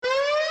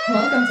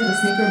Welcome to the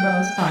Sneaker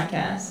Bros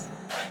podcast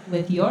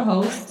with your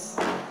hosts,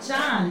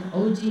 John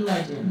OG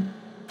Legend,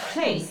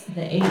 Chase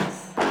the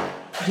Ace,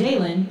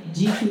 Jalen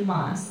GQ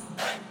Moss,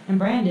 and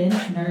Brandon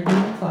Nerdy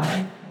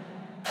McFly.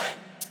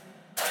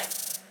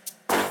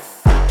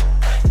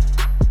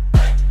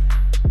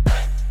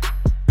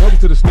 Welcome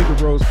to the Sneaker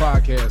Bros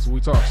podcast, where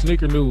we talk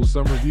sneaker news,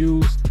 some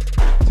reviews,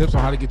 tips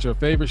on how to get your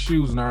favorite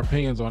shoes, and our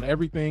opinions on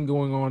everything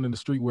going on in the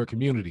streetwear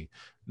community.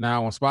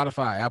 Now on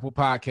Spotify, Apple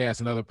Podcasts,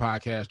 and other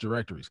podcast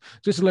directories.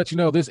 Just to let you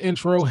know, this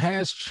intro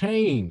has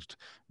changed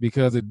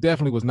because it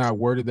definitely was not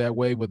worded that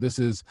way, but this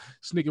is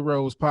Sneaker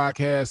Bros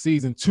podcast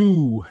season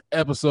 2,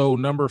 episode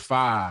number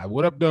 5.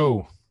 What up,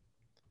 though?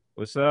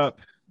 What's up?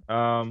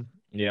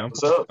 Yeah,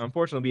 What's up?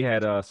 unfortunately, we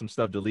had some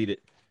stuff deleted.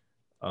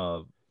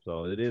 So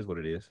it is what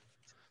it is.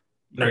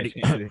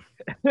 Nerdy.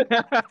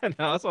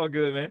 No, it's all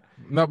good, man.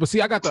 No, but see,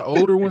 I got the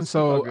older one,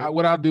 so Okay.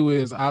 what I'll do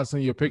is I'll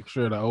send you a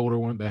picture of the older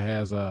one that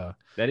has That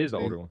is the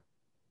older one.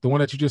 the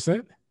one that you just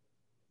sent.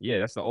 Yeah,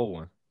 that's the old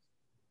one.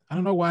 I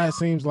don't know why it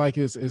seems like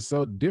it's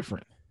so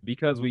different.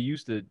 Because we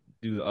used to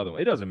do the other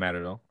one. It doesn't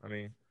matter though. I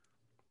mean,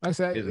 Like I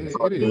said, Isn't it?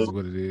 it is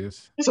what it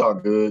is. It's all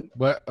good.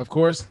 But of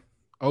course,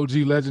 OG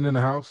legend in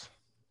the house,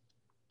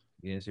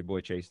 yeah, it's your boy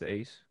Chase the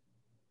Ace.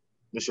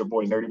 This your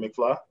boy Nerdy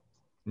McFly.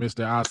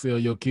 Mr. I'll sell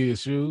your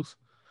kids shoes.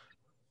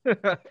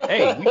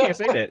 Hey, we can't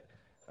say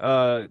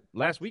that.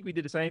 Last week we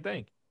did the same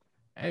thing.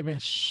 Hey man,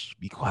 shh,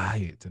 be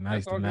quiet.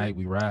 Tonight's That's all the night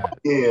we ride.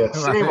 Yeah,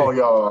 shame on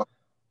y'all.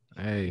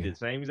 We Hey, did the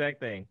same exact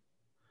thing.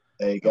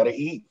 Hey, gotta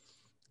eat.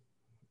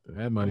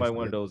 that money. Nobody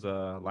wanted those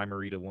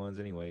Limerita ones,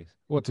 anyways.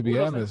 Well, to be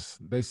What was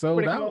honest, they sold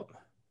What they out.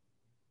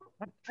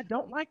 called? I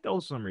don't like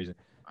those for some reason.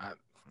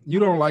 You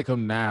don't like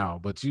them now,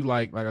 but you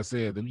like I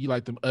said, you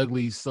like them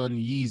ugly Sun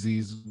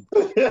Yeezys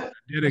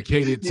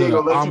dedicated You ain't to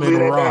gonna let you Armin live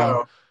that Ra.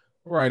 down.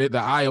 Right, the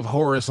Eye of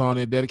Horus on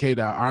it, dedicated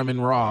to Armin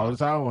Ra. I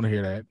don't want to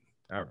hear that.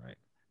 All right.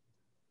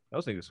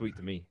 Those things are sweet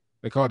to me.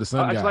 They call it the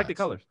Sun I just like the Gods.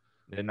 colors.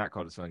 They're not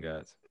called the Sun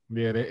Gods.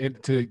 Yeah, to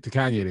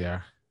Kanye they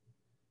are.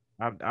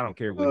 I don't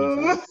care what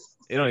he says.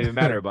 It don't even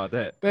matter about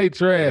that. They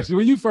trash.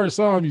 When you first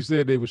saw them, you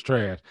said they was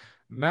trash.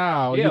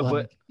 Now, Yeah, you're but-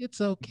 like, it's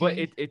okay. But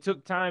it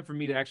took time for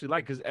me to actually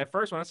like, because at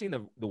first when I seen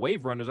the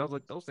Wave Runners, I was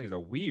like, those things are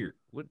weird.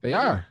 they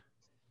are.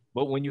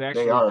 But when you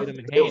actually are. get them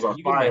in Those hand, are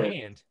you get them in fire.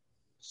 hand.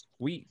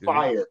 Sweet. dude.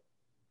 Fire.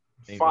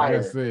 Ain't Like I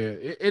Fire.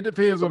 said, it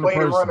depends The on the Wave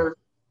person. Runner,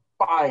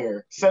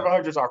 fire.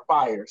 700s are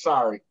fire.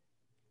 Sorry.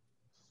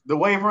 The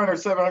Wave Runner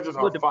 700s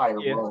Well, are fire,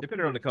 Yeah, bro.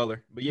 depending on the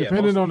color. But yeah,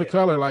 Depending on the yeah.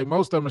 color, like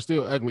most of them are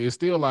still ugly. It's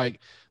still like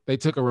they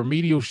took a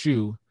remedial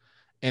shoe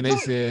and they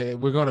said,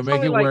 we're going to It's make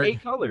only it like work.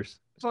 8 colors.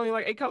 It's only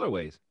like 8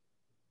 colorways.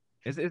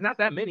 It's not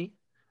that many.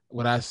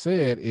 What I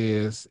said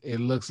is, it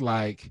looks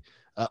like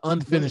an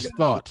unfinished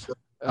thought.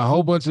 A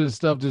whole bunch of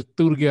stuff just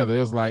threw together. It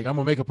was like, I'm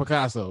gonna make a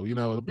Picasso,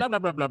 blah blah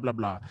blah blah blah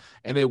blah,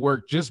 and it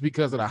worked just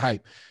because of the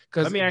hype.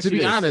 Because Let me ask to you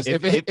be this. honest,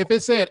 If- if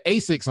it said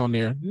Asics on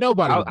there,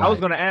 nobody. would I was buy it.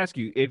 going to ask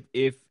you if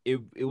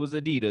it was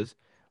Adidas,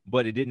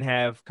 but it didn't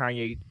have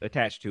Kanye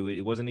attached to it.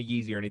 It wasn't a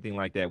Yeezy or anything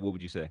like that. What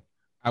would you say?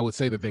 I would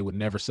say that they would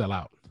never sell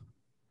out.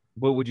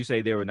 What would you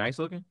say? They were nice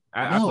looking?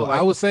 I No, feel like,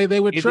 I would say they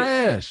were Is it-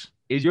 trash.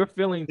 is your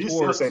feeling You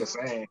still towards say the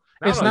same.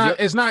 No, It's no, not. your-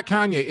 It's not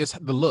Kanye. It's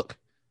the look.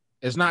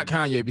 It's not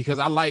Kanye because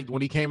I liked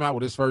when he came out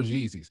with his first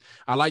Yeezys.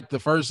 I liked the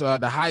first,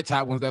 the high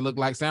top ones that look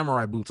like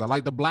samurai boots. I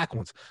like the black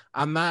ones.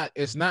 I'm not.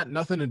 It's not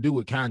nothing to do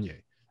with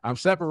Kanye. I'm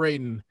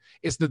separating.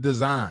 It's the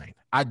design.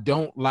 I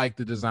don't like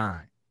the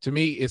design. To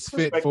me, it's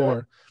fit Respect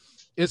for.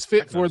 It's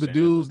fit can for the understand that.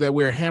 dudes that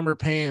wear hammer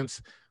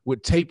pants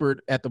with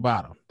tapered at the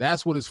bottom.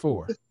 That's what it's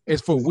for.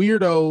 It's for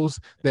weirdos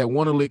that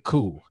want to look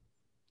cool.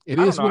 It I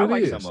don't is know. what I it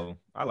like is. some of them.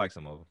 I like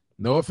some of them.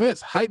 No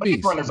offense, hype Wave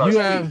beast. runners are You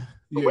sweet. have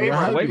The yeah, wave you're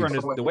runners- hype Wave beast.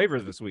 runners, the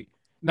waivers are sweet.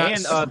 Now,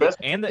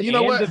 And the you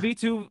know what?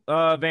 V2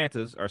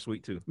 Vantas are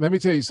sweet too. Let me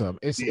tell you something.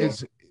 It's Yeah.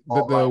 it's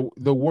All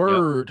the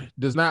word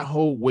does not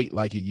hold weight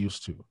like it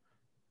used to.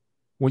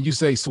 When you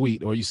say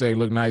sweet or you say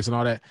look nice and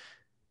all that,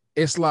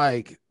 it's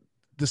like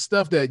the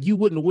stuff that you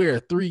wouldn't wear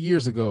 3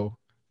 years ago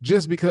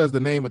just because the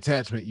name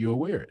attachment you'll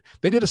wear it.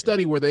 They did a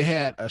study where they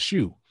had a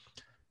shoe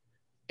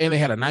and they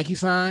had a Nike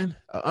sign,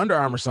 an Under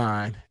Armour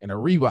sign, and a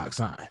Reebok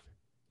sign.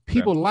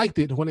 People liked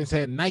it when it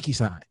had Nike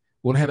sign.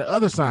 When it had the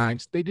other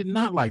signs, they did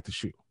not like the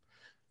shoe.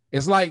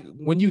 It's like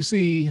when you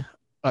see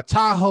a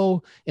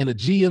Tahoe and a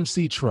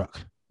GMC truck,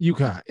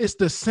 Yukon. It's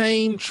the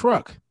same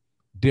truck,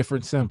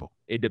 different symbol.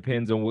 It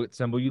depends on what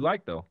symbol you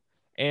like though.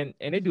 And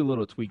they do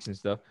little tweaks and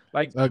stuff.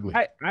 Like It's ugly.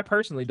 I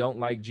personally don't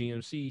like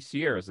GMC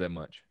Sierras that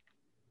much.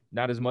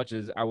 Not as much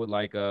as I would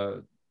like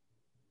a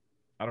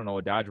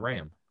Dodge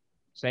Ram.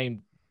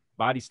 Same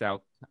body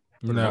style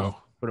No,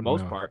 for the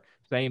most No. part.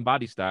 Same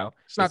body style.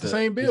 it's not the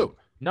same build.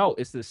 No,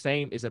 it's the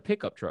same. It's a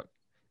pickup truck.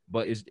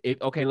 But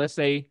okay, let's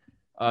say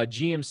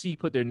GMC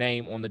put their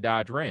name on the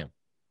Dodge Ram.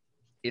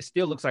 It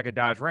still looks like a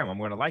Dodge Ram. I'm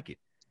going to like it.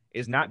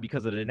 It's not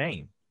because of the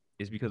name.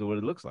 It's because of what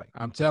it looks like.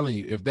 I'm telling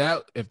you, if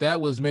that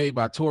was made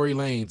by Tory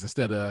Lanez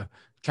instead of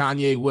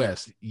Kanye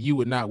West, you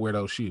would not wear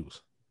those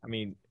shoes. I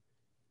mean,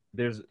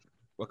 there's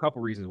a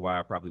couple reasons why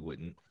I probably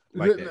wouldn't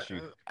like that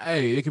shoe.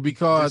 Hey, it could be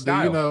called It's a the,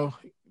 style.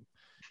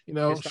 His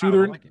style, shoot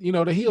her, I like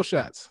it. the heel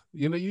shots.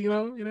 You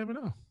never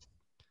know.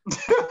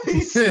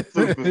 He's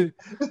stupid.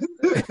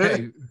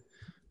 Hey,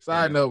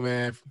 side note,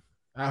 man.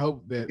 I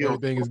hope that Yo.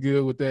 everything is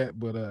good with that.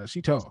 But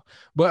she tall.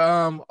 But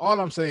all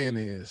I'm saying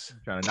is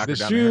Trying to knock the her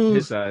down to his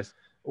shoes. size.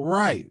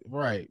 Right.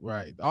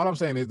 All I'm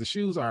saying is the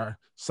shoes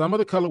some of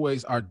the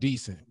colorways are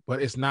decent, but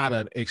it's not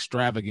an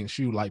extravagant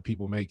shoe like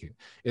people make it.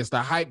 It's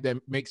the hype that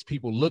makes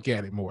people look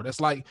at it more.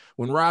 That's like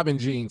when Robin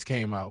jeans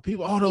came out.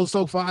 People, those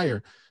so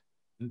fire.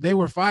 They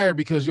were fire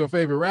because your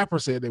favorite rapper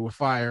said they were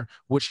fire,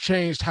 which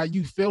changed how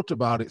you felt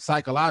about it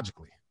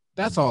psychologically.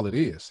 That's all it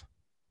is.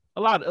 A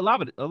lot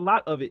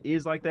of it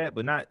is like that,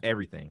 but not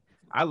everything.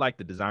 I like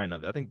the design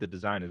of it. I think the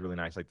design is really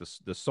nice. Like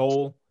the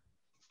sole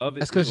of it.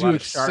 That's because there's a you lot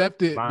of sharp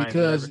accept it lines,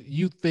 because whatever.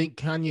 you think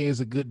Kanye is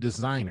a good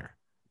designer.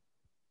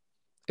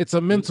 It's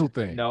a mental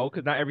thing. No,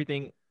 because not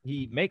everything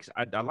he makes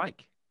I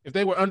like. If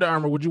they were Under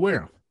Armour, would you wear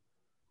them?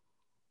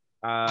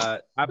 I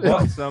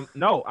bought some.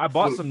 No, I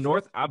bought some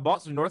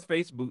North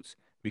Face boots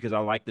because I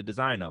like the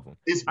design of them.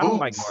 It's I don't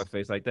like boots. North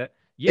Face like that.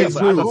 Yeah, It's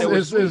but I thought they were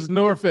It's sweet.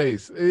 North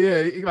Face.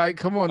 Yeah, like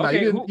come on now.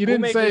 Okay, You who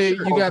didn't made say this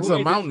shirt? you got Who some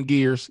made this? mountain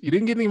gears. You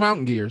didn't get any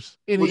mountain gears.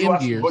 Any Would M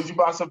gears. you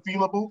buy some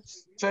Fila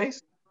boots,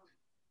 Chase?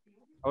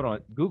 Hold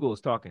on, Google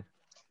is talking.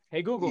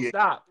 Hey Google, Yeah.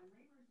 stop.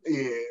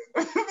 Yeah.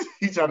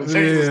 He trying to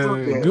change the stuff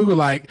there. Google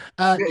like,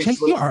 Chase,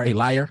 but- you are a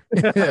liar.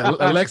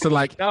 Alexa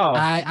like, No.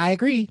 I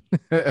agree.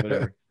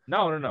 Whatever.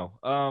 No.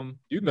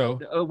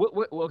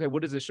 Okay,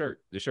 What is this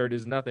shirt? The shirt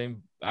is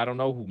nothing. I don't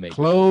know who makes it.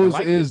 clothes I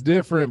like is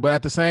different, but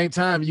at the same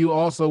time, you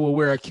also will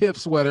wear a Kip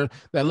sweater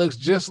that looks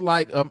just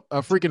like a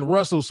freaking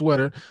Russell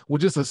sweater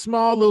with just a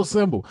small little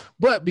symbol.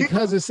 But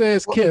because it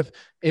says Kip,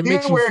 it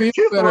makes you wear feel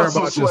Kith better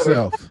Russell about sweater.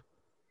 yourself.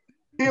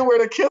 He'll wear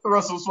the Kith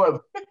Russell sweater.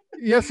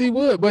 Yes, he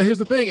would. But here's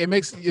the thing: it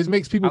makes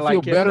people I like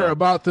feel Kith, better though.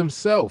 about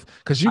themselves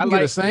because you I can get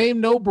the like- same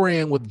no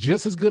brand with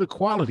just as good a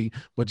quality,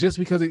 but just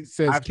because it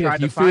says I've Kith,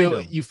 tried you to find feel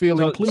them. you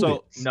feel included.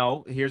 So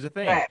no, here's the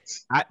thing.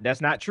 Facts.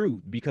 That's not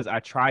true because I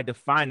tried to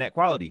find that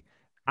quality.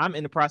 I'm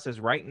in the process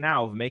right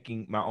now of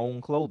making my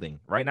own clothing.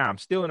 Right now, I'm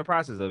still in the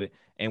process of it,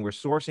 and we're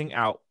sourcing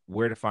out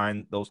where to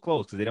find those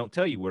clothes because they don't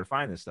tell you where to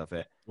find this stuff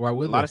at. Why A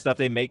would lot they? of stuff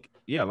they make,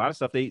 a lot of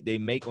stuff they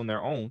make on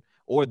their own,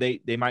 or they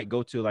might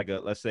go to like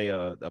let's say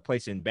a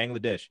place in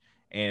Bangladesh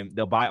and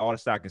they'll buy all the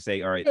stock and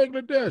say, all right,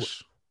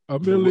 Bangladesh, a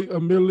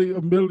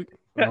milli.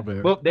 Oh,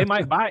 man. well, they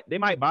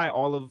might buy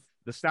all of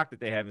the stock that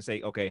they have and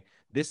say, okay,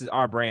 this is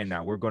our brand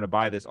now. We're going to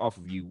buy this off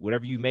of you.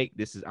 Whatever you make,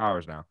 this is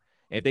ours now.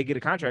 And if they get a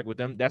contract with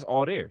them, that's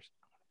all theirs.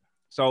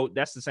 So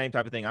that's the same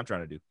type of thing I'm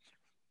trying to do.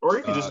 Or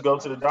you could just go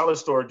to the dollar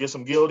store, get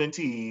some Gildan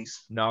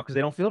tees. No, because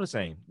they don't feel the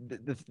same.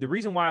 The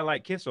reason why I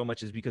like Kith so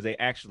much is because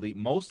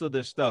most of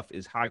their stuff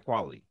is high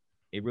quality.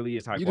 It really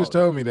is high You quality. just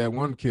told me that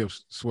one Kip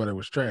sweater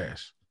was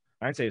trash.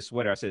 I didn't say a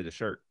sweater. I said the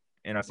shirt.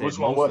 And I said Which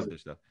one most was of it? their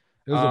stuff.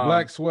 It was a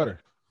black sweater.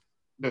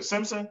 The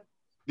Simpson,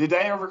 did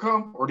that ever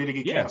come or did it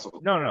get Yeah.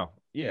 canceled? No.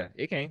 Yeah,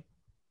 it came.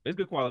 It's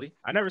good quality.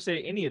 I never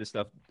said any of the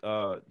stuff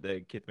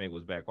that Kith made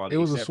was bad quality. It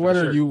was a except for the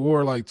sweater shirt. you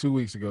wore like 2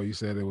 weeks ago. You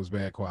said it was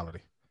bad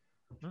quality.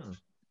 Mm-mm.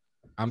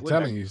 I'm What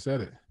telling bad- you, you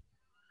said it.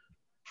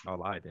 I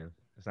lied then.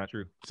 That's not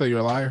true. So you're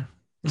a liar.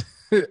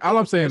 All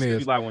I'm saying Just 'cause is,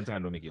 you lie one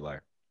time don't make you a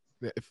liar.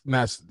 if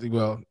not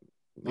well,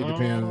 it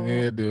depends. Oh. Yeah,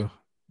 it do.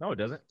 No, it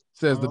doesn't.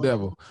 Says the Oh.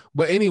 devil.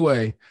 But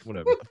anyway,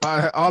 Whatever.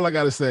 all I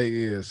gotta say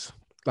is,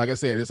 like I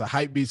said, it's a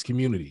hype beast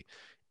community.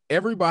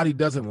 Everybody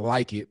doesn't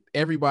like it.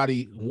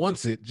 Everybody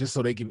wants it just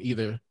so they can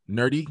either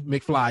nerdy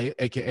McFly it,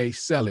 aka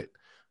sell it,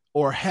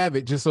 or have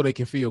it just so they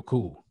can feel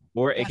cool.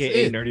 Or That's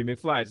AKA it. Nerdy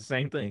McFly. It's the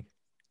same thing.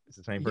 It's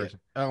the same Yeah. person.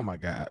 Oh my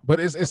god! But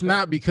it's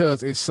not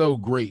because it's so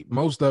great.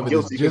 Most of it is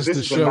Guilty, 'cause just this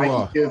to is show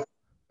off.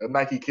 a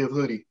Nike Kith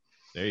hoodie.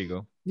 There you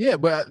go. Yeah,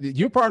 but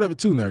you're part of it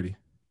too, nerdy.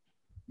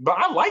 But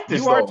I like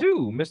this You are though.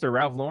 too, Mr.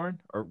 Ralph Lauren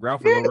or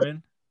Ralph Yeah.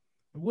 Lauren.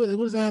 What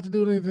does that have to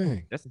do with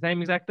anything? That's the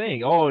same exact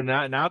thing. Oh,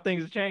 now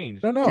things have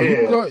changed. No.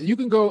 Yeah. You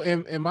can go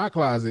in my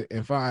closet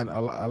and find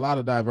a lot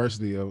of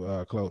diversity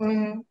of clothing.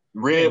 Mhm.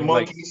 Red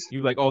Like, monkeys,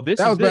 you like, oh, this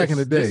That is was back this. in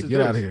the day. This is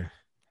Get out of this. here.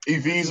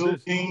 Evisu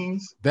this.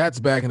 jeans. That's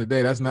back in the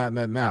day. That's not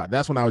now.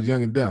 That's when I was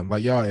young and dumb,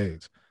 like y'all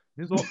age.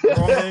 This is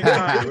all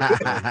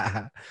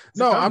mankind.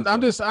 No,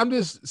 I'm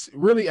just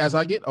really as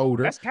I get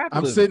older, That's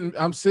capitalism.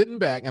 I'm sitting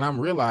back and I'm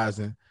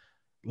realizing,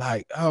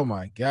 like, oh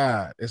my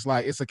God, it's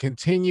like it's a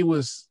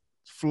continuous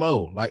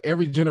flow. Like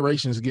every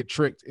generations get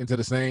tricked into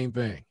the same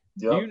thing,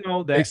 Yep. You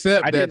know that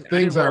except I that didn't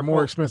things wear are more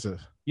polo.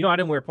 expensive. You know, I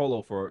didn't wear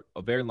polo for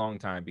a very long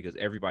time because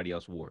everybody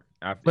else wore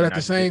it. But at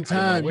the same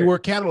time, you wore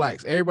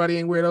Cadillacs. Everybody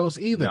ain't wear those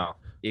either. No,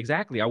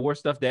 exactly. I wore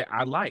stuff that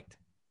I liked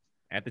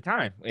at the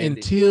time. And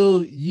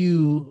Until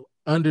you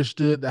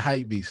understood the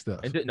hype beast stuff.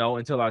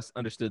 until I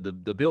understood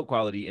the build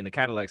quality and the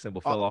Cadillac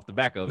symbol fell off the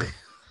back of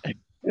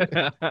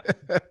it.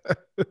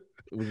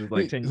 Which was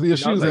like 10 Your years.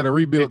 shoes had a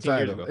rebuilt 15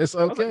 years title. ago. It's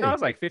I was like, okay. no, I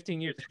was like 15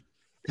 years.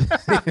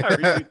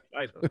 Rebuilt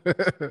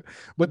title.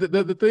 But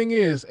the thing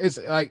is, it's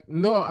like,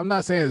 no, I'm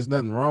not saying there's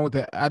nothing wrong with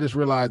that. I just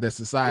realized that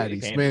society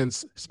can be.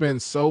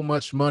 spends so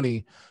much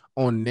money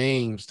on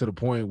names to the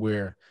point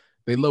where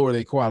they lower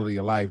their quality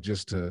of life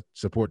just to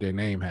support their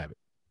name habit.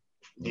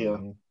 Yeah.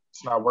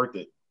 It's not worth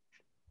it.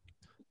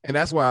 And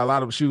that's why a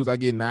lot of shoes I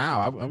get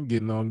now, I'm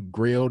getting on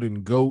Grilled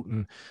and Goat,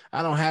 and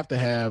I don't have to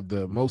have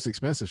the most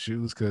expensive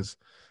shoes because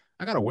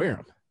I got to wear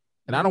them.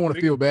 And I don't want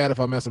to feel bad if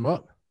I mess them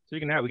up.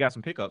 Speaking of that, we got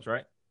some pickups,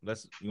 right? You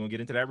want to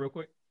get into that real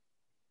quick?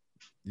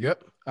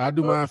 Yep. I'll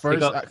do mine first.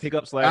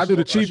 Pickup I'll do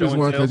the cheapest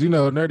one because, tell.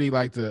 Nerdy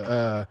like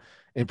to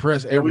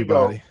impress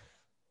everybody.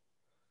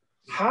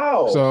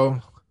 How?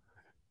 So,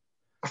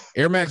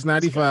 Air Max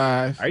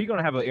 95. Are you going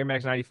to have an Air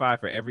Max 95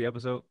 for every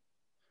episode?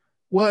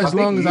 Well, as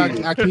long as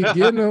I keep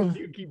getting them.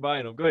 You keep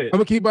buying them. Go ahead. I'm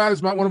going to keep buying.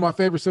 It's one of my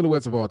favorite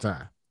silhouettes of all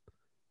time.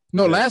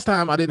 No, last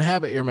time I didn't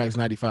have an Air Max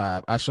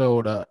 95. I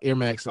showed Air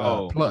Max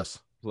Plus.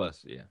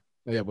 Plus, yeah.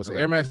 Yeah, it was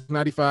Air Max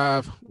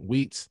 95,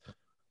 Wheats,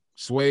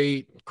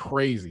 suede,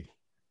 crazy.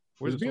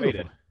 Where's the suede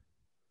at?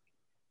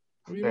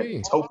 What do you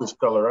mean? Taupe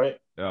color, right?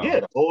 Oh.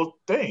 Yeah, the whole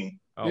thing.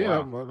 Oh, yeah,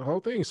 wow. the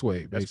whole thing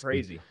suede. That's basically.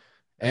 crazy.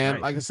 And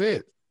nice. like I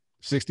said,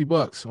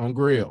 $60 on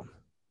Grill.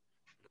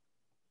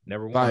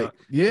 Never won. Like,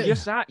 yeah.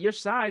 Your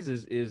size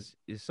is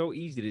so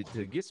easy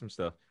to get some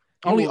stuff.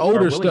 Only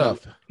older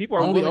stuff. People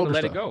are willing to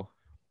let it go.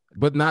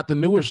 But not the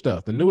newer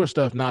stuff. The newer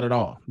stuff, not at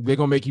all. They're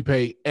gonna make you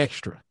pay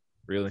extra.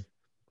 Really?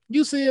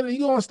 You see it, you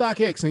go on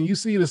StockX and you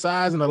see the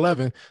size in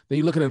 11, then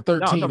you look at it in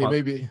 13, and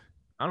maybe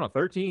I don't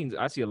know, 13s.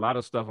 I see a lot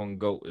of stuff on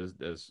GOAT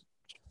is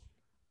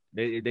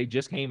they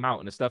just came out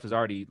and the stuff is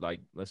already like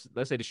let's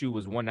say the shoe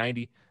was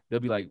 190, they'll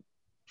be like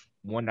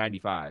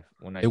 195,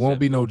 197. It won't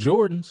be no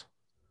Jordans.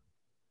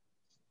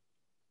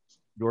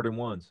 Jordan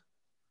 1s.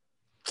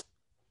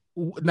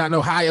 Not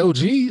no high OGs.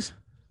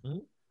 Mm-hmm.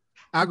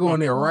 I go in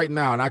there right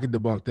now and I can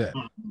debunk that.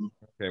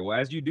 Okay, well,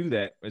 as you do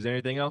that, is there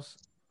anything else?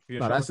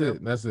 No, that's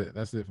it. That's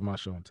it for my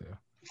show and tell.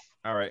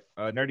 All right.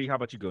 Nerdy, how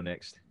about you go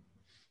next?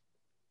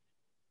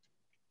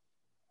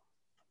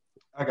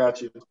 I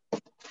got you.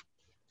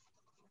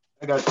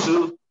 I got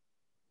two.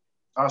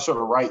 I'll show the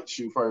right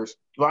shoe first.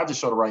 Well, I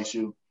just show the right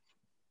shoe.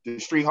 The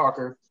Street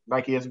Hawker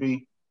Nike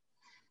SB.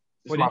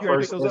 What, did you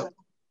already pick those up?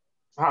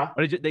 Huh?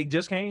 They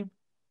just came?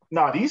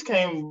 No, these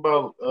came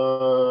about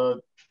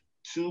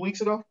 2 weeks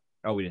ago.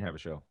 Oh, we didn't have a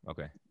show.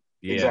 Okay.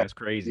 Yeah, Exactly. That's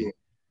crazy. Yeah.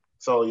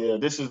 So, yeah,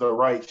 this is the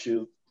right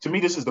shoe. To me,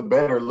 this is the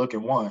better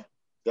looking one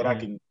that I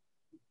can,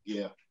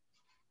 yeah.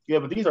 Yeah,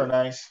 but these are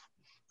nice.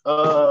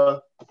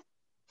 And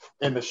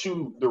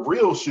the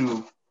real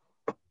shoe,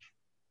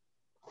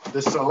 the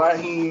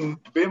Salahim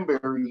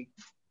Bembury.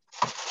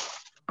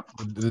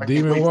 The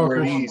Demon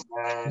Walker. These,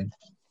 man.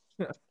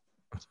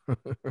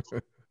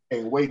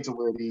 Can't wait to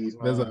wear these,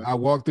 man. I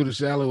walk through the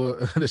shadow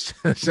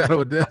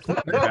of death.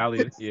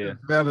 Valley, yeah.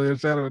 The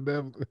shadow of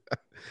death.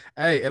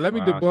 Hey, and let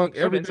me debunk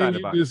everything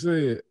you just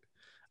said.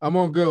 I'm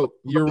on GOAT.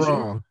 You're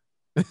wrong.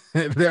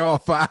 They're all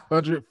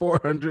 500,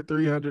 400,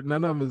 300.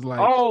 None of them is like.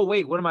 Oh,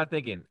 wait. What am I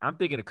thinking? I'm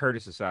thinking of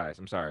Curtis's size.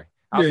 I'm sorry.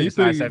 I was thinking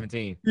size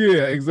 17.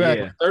 Yeah,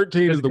 exactly. Yeah.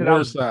 13 is the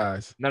worst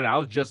size. No, I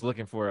was just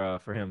looking for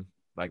him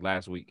like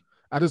last week.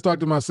 I just talked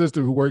to my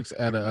sister who works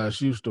at a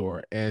shoe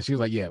store, and she was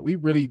like, yeah, we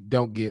really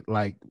don't get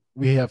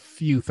we have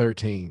few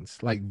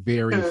 13s, like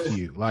very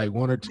few, like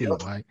one or two.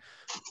 Yep. Like,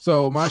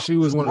 so my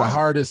shoe is one of the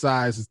hardest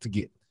sizes to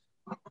get.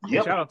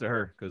 Yep. Shout out to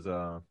her because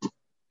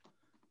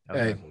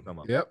hey,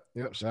 yep,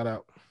 shout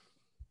out.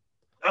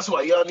 That's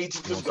why y'all need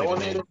to just go in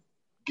there,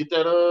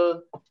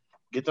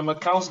 get them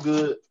accounts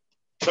good.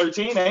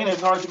 13 ain't as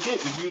hard to get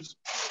if you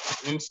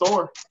in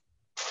store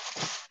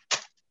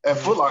at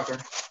Foot Locker.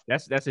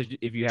 That's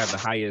if you have the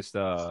highest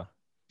amount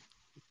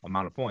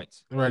of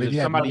points. Right.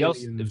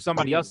 If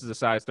somebody else is a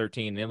size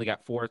 13 and they only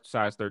got 4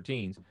 size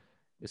 13s,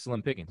 it's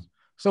slim pickings.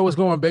 So it's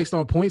going based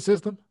on point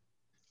system?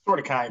 Sort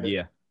of, kind of.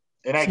 Yeah.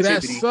 And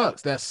activity. See,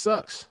 that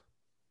sucks.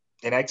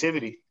 And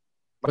activity.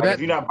 But if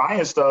you're not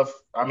buying stuff,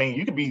 I mean,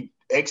 you could be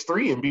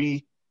X3 and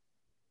be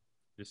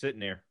just sitting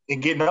there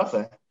and get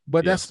nothing.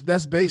 But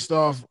that's based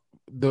off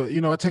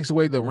it takes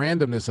away the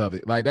randomness of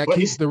it. Like that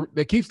keeps the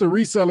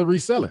reseller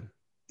reselling.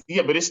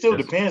 Yeah, but it still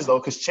depends though,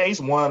 because Chase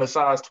won a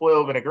size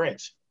 12 in a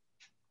Grinch.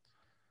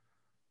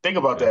 Think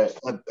about that.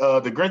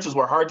 The Grinches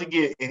were hard to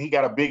get, and he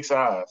got a big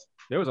size.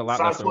 There was a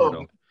lot less over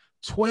though.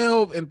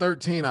 12 and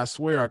 13, I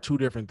swear, are two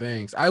different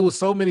things. I was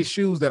so many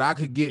shoes that I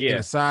could get in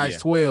a size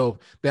 12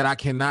 that I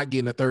cannot get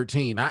in a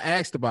 13. I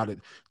asked about it.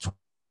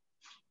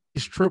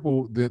 It's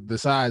triple the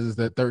sizes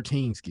that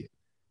 13s get.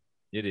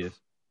 It is.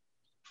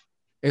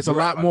 It's a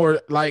lot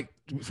more like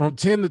from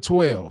 10 to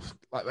 12.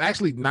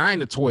 Actually, 9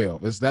 to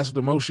 12 that's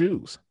the most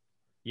shoes.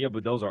 Yeah,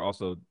 but those are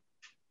also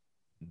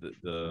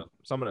the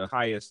some of the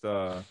highest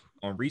on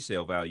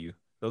resale value.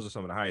 Those are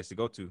some of the highest to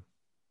go to.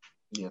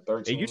 Yeah,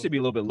 13. It used to be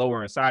a little bit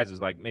lower in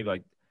sizes, like maybe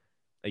like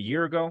a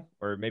year ago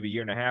or maybe a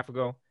year and a half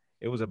ago.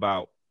 It was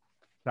about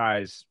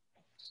size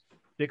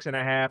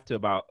 6.5 to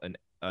about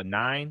a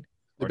 9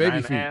 or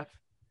 9.5.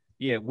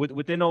 Yeah,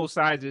 within those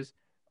sizes,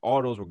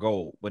 all those were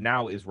gold. But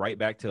now it's right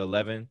back to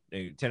 11,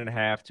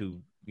 10.5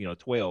 to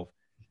 12.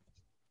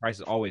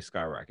 Prices always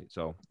skyrocket.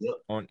 So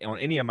on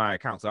any of my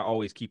accounts, I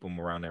always keep them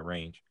around that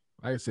range.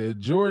 Like I said,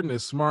 Jordan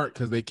is smart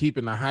because they keep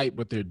in the hype,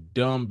 but they're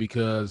dumb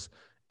because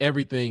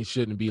everything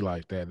shouldn't be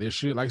like that. There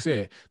should, like I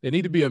said, there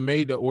need to be a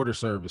made to order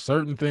service.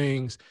 Certain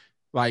things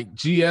Like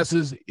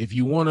GSs, if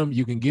you want them,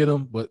 you can get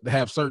them, but they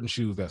have certain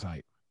shoes that's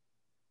hype.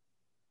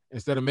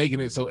 Instead of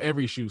making it so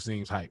every shoe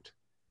seems hyped.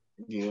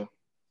 Yeah.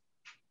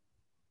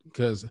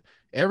 Because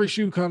every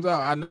shoe comes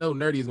out, I know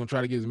Nerdy is gonna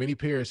try to get as many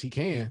pairs as he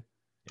can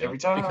Every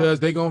time. because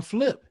they're gonna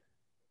flip.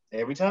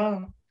 Every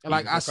time. And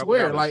like Even for I a couple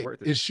swear, dollars, like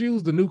worth it. is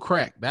shoes the new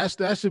crack?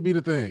 That should be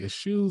the thing. Is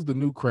shoes the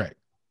new crack?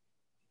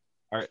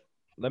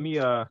 Let me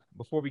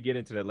before we get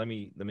into that, let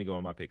me go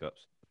on my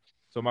pickups.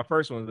 So my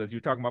first one that you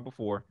were talking about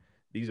before,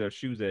 these are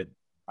shoes that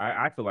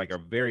I feel like are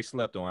very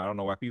slept on. I don't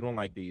know why people don't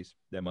like these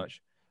that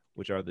much,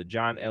 which are the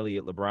John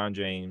Elliott LeBron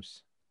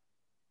James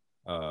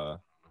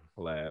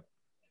collab.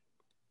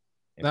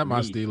 And Not for my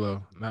me,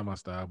 stilo, not my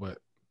style, but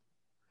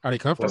are they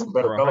That's comfortable? a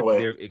better for 100 colorway.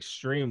 they're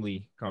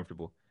extremely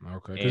comfortable.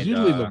 Okay, because And,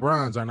 usually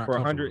LeBrons are not For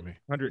comfortable with me.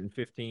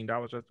 $115, I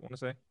want to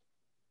say.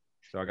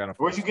 So I got them.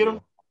 Where'd you get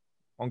 'em?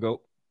 On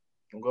Goat.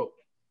 Go.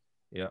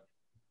 Yeah.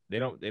 They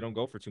don't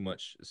go for too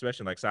much,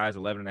 especially like size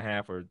 11 and a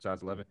half or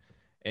size 11.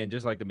 And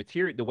just like the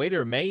material, the way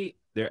they're made,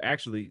 they're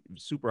actually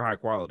super high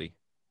quality.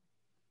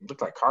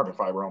 Looks like carbon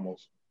fiber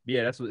almost.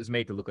 Yeah, that's what it's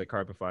made to look like,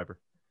 carbon fiber.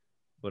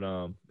 But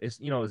it's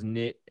it's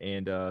knit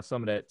and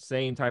some of that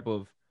same type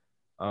of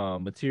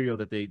material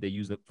that they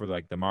use it for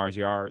like the Mars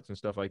yards and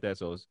stuff like that.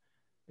 So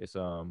it's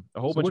a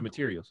whole bunch of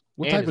materials.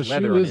 What and type it's of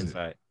leather shoe on is the it?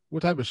 inside.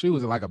 What type of shoe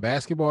is it? Like a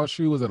basketball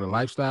shoe? Is it a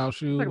lifestyle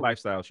shoe? It's like a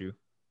lifestyle shoe.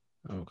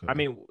 Okay. I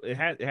mean, it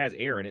has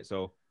air in it,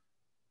 so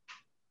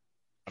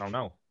I don't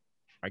know.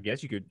 I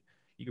guess you could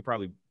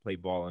probably play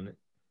ball in it.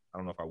 I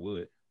don't know if I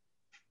would.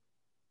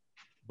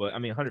 But I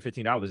mean,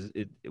 $115,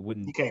 it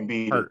wouldn't. You can't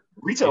beat hurt. it.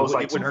 Retail was It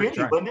like wouldn't hurt to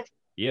 $250, try. wasn't it?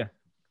 Yeah.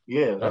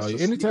 Yeah.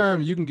 That's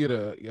anytime you can get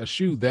a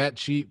shoe that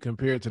cheap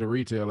compared to the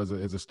retail is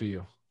a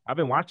steal. I've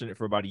been watching it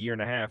for about a year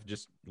and a half,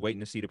 just waiting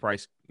to see the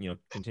price,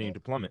 continue to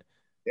plummet.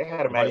 They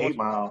had them at 8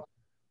 Mile.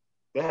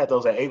 They had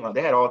those at 8 Mile.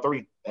 They had all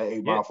three at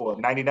 8 Mile for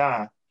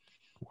 $99.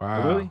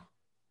 Wow. Oh, really?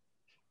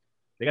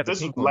 They got the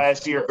This was pink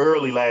ones.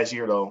 early last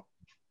year though.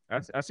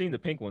 I seen the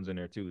pink ones in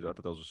there too. I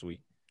thought those were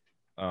sweet.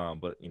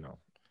 But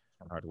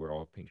it's hard to wear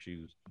all pink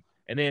shoes.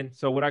 And then,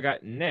 so what I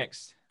got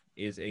next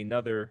is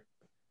another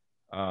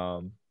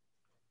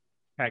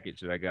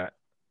package that I got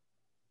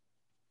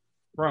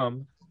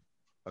from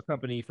a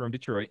company from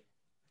Detroit.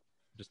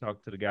 Just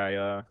talked to the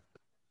guy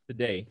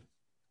today,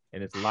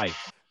 and it's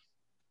Life.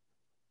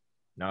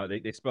 Now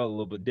they spell it a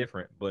little bit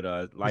different, but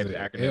Life is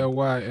acronym.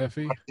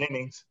 LYFE.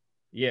 Jennings.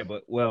 Yeah,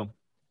 but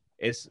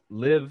it's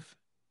live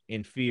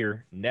in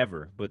fear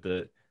never, but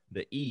the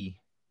E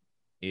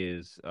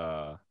is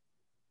Live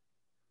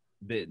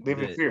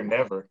in fear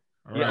never.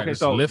 Yeah, okay,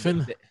 so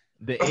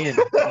the end.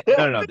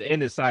 No, the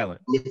end is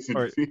silent.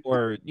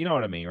 Or you know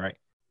what I mean, right?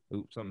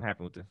 Oops, something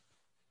happened with the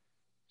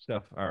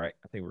stuff. All right,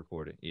 I think we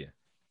recorded. Yeah.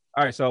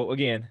 All right, so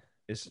again,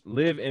 it's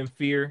live in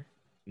fear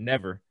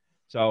never.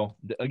 So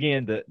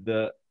again,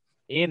 the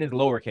N is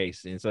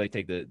lowercase, and so they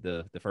take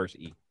the first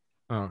E.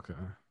 Okay.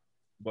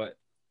 But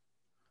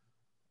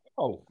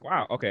oh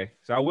wow, okay.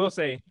 So I will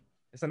say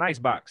it's a nice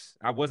box.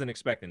 I wasn't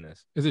expecting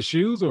this. Is it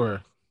shoes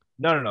or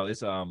No,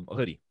 it's a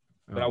hoodie.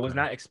 But okay. I was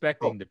not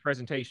expecting the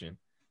presentation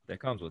that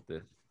comes with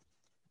this.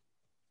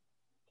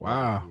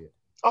 Wow.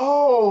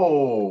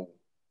 Oh.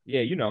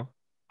 Yeah,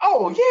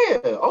 Oh yeah.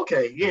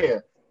 Okay. Yeah.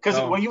 Because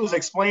when you was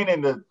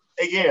explaining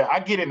I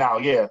get it now.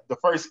 Yeah, the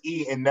first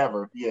E in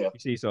never. Yeah. You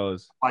see, so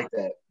it's like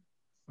that.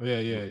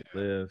 Yeah.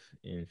 Live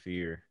in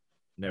fear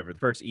never. The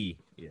first E.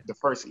 Yeah. The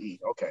first E.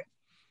 Okay.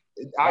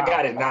 I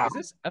got it now.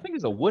 I think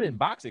it's a wooden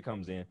box it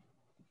comes in.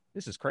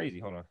 This is crazy.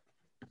 Hold on.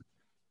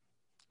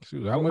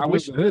 Shoot, how much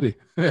was the hoodie?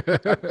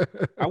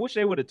 I wish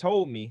they would have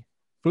told me.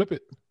 Flip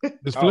it.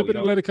 Just flip it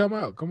and let it come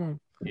out. Come on.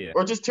 Yeah.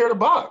 Or just tear the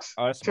box.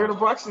 Oh, tear the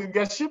box and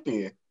get shipped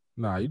in.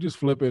 Nah, you just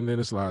flip it and then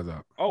it slides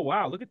out. Oh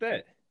wow, look at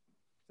that.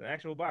 It's an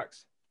actual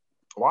box.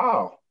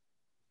 Wow.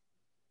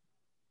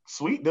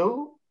 Sweet,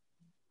 dude.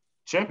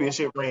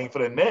 Championship ring for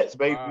the Nets,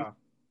 baby. Wow.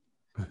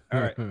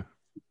 All right.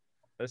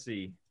 Let's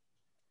see.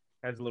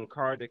 Has a little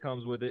card that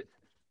comes with it.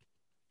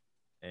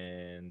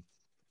 And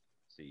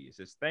let's see, it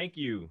says thank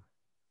you.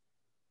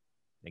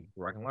 Thank you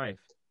for rocking life.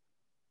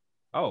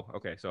 Oh,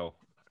 okay. So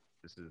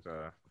this is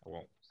I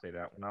won't say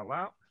that one out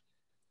loud.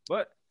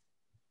 But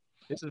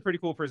this is a pretty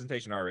cool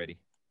presentation already.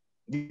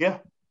 Yeah.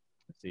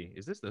 Let's see.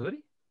 Is this the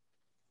hoodie?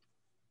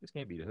 This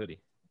can't be the hoodie.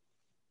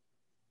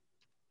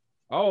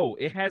 Oh,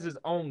 it has its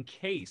own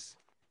case.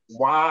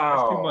 Wow.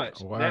 That's too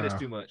much. Wow. That is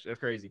too much. That's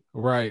crazy.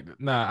 Right.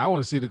 Nah, I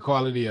want to see the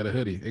quality of the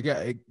hoodie.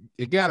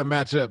 It got to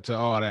match up to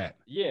all that.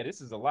 Yeah, this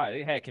is a lot.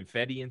 It had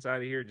confetti inside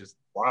of here. Just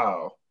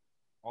wow.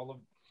 All of.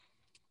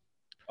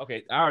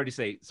 Okay, I already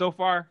say so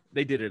far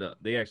they did it up.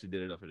 They actually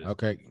did it up for this.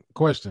 Okay.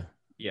 Question.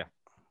 Yeah.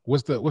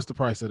 What's the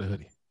price of the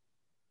hoodie?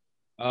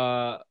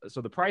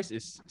 So the price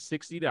is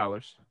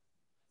 $60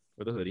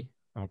 for the hoodie.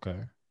 Okay.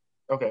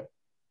 Okay.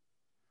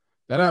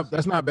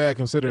 That's not bad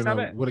considering not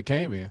bad. what it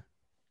came in.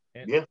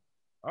 Yeah.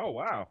 Oh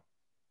wow.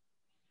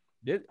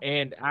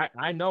 And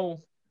I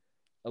know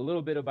a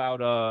little bit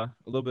about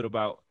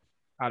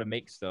how to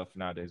make stuff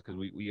nowadays because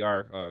we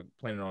are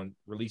planning on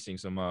releasing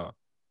some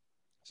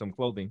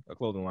clothing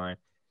line,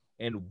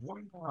 And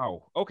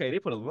wow, okay, they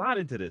put a lot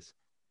into this.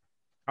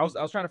 I was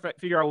trying to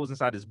figure out what was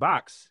inside this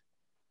box.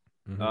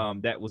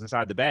 Mhm. That was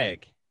inside the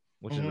bag,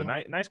 which is a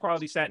Mhm. nice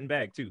quality satin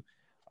bag too.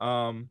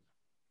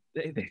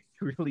 They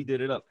really did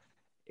it up.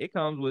 It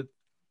comes with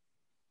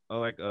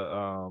like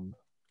A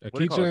what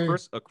do you call it?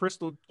 keychain. A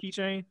crystal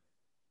keychain.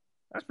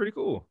 That's pretty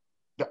cool.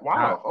 I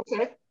Wow.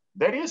 Okay.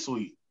 That is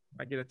sweet.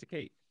 I get it to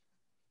Kate.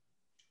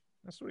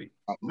 That's sweet.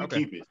 We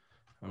Okay. keep it.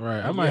 All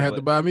right, I But might yeah, have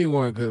to but buy me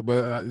one,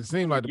 but it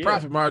seems like the yeah.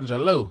 profit margins are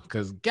low.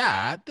 Cause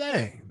god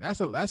dang,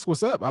 that's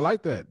what's up. I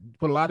like that.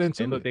 Put a lot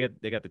into And look, it.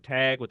 they got the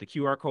tag with the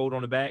QR code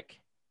on the back.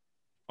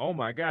 Oh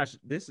my gosh,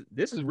 this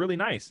is really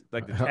nice.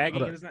 Like the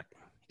tagging is not.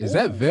 Is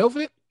that Ooh.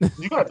 velvet?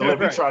 You got to let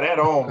me Right. try that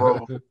on, bro.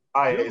 All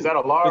right, is that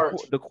a large?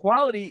 The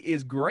quality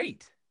is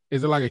great.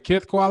 Is it like a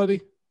Kith quality?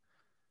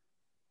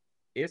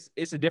 It's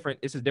a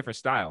different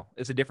style.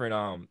 It's a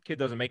different Kid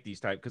doesn't make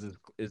these type because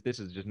this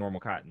is just normal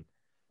cotton.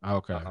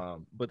 Okay.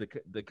 But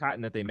the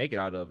cotton that they make it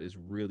out of is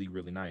really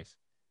really nice,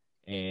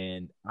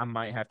 and I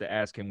might have to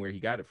ask him where he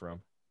got it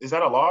from. Is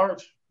that a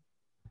large?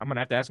 I'm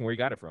gonna have to ask him where he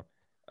got it from.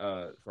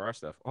 For our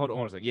stuff. Hold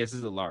on a second. Yes, this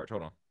is a large.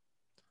 Hold on.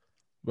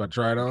 But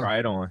try it on. Try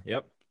it on.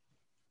 Yep.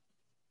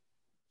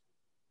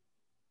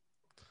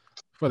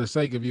 For the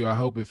sake of you, I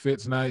hope it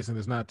fits nice and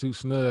it's not too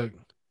snug.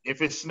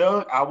 If it's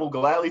snug, I will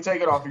gladly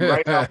take it off you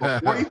right now for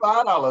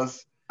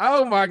 $45.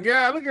 Oh my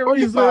God! Look at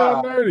me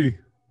so nerdy.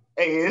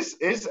 Hey,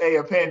 it's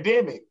a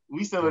pandemic.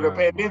 We still in a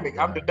pandemic.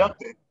 I'm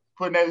deducting,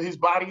 putting his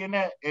body in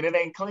that, and it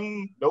ain't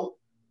clean. Nope.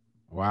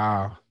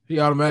 Wow. He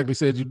automatically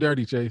said you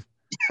dirty, Chase.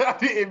 I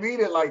didn't mean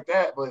it like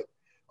that, but it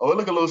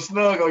look a little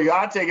snug on you.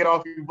 I'll take it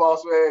off you,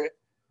 boss man.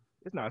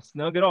 It's not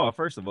snug at all.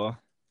 First of all,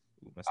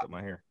 messed up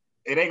my hair.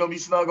 It ain't gonna be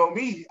snug on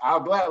me.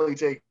 I'll gladly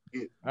take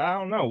it. I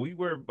don't know. We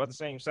were about the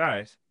same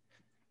size.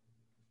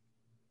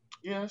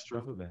 Yeah, that's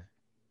true.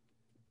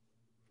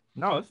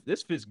 No,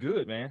 this fits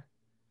good, man.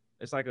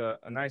 It's like a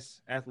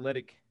nice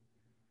athletic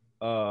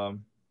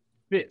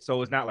fit.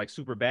 So it's not like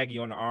super baggy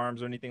on the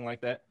arms or anything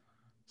like that.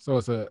 So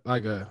it's a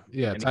tight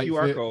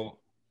QR fit. code.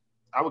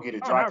 I would get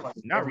it dry clean.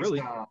 Not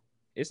really.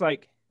 It's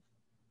like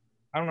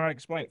I don't know how to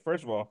explain it.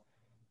 First of all,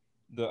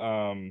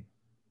 the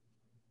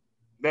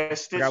that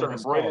stitch or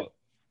embroidered.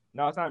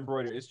 No, it's not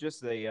embroidered. It's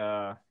just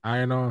a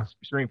iron on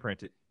screen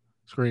printed.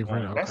 Screen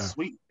printed. Okay. That's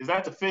sweet. Is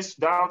that the fist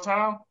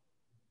downtown?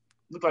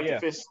 Look like the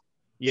fist.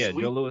 Yeah,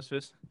 sweet. Joe Louis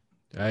fist.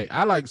 Hey,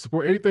 I like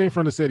support anything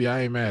from the city.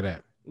 I ain't mad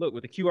at. Look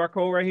with the QR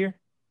code right here.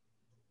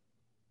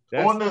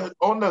 On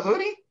the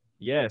hoodie.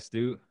 Yes,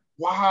 dude.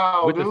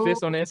 Wow, with dude. the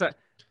fist on the inside.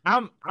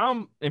 I'm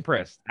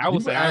impressed. I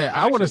will say.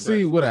 I want to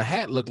see what a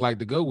hat look like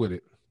to go with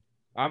it.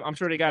 I'm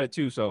sure they got it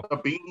too. So a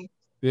beanie.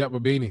 Yep, a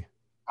beanie.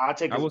 I'll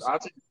take a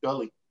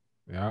Scully.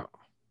 Yeah.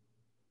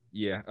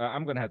 Yeah,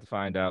 I'm gonna have to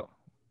find out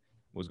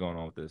what's going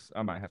on with this.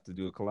 I might have to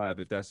do a collab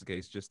if that's the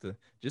case, just to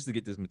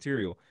get this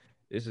material.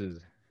 This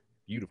is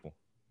beautiful.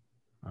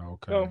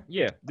 Okay. So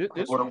yeah, this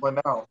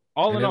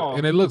all in all,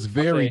 and it looks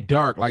very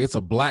dark. Like it's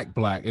a black.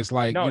 It's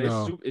like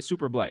it's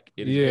super black.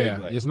 It is yeah,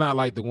 black. It's not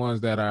like the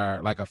ones that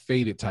are like a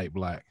faded type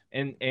black.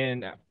 And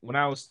when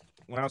I was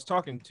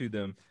talking to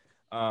them,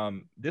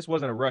 this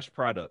wasn't a rush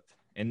product.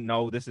 And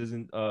no, this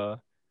isn't.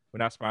 We're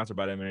not sponsored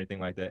by them or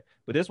anything like that.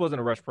 But this wasn't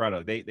a rush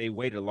product. They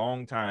waited a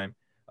long time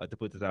to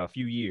put this out, a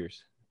few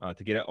years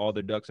to get all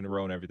their ducks in a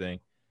row and everything.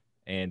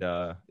 And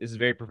this is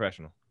very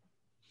professional.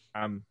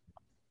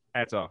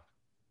 Hats off.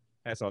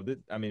 Hats off.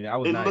 I mean, I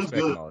was not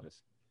expecting all of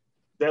this.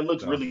 That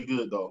looks really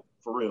good, though,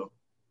 for real.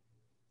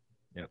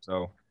 Yeah.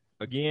 So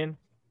again,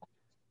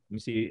 let me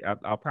see.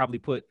 I'll probably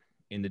put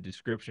in the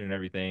description and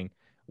everything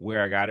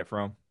where I got it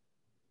from.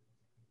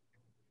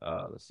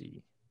 Let's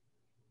see.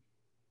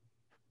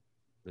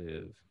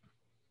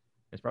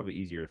 It's probably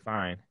easier to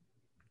find.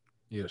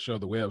 Yeah, show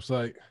the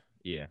website.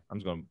 Yeah, I'm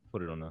just gonna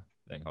put it on the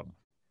thing. Hold on.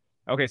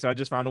 Okay, so I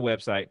just found the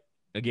website.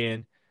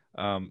 Again,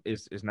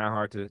 it's not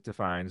hard to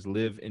find. It's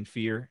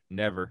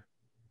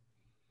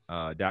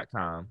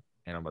liveinfearnever.com,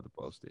 and I'm about to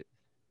post it.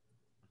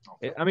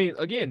 I mean,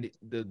 again,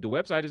 the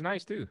website is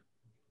nice too.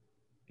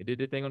 It did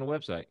the thing on the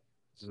website.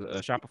 It's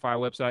a Shopify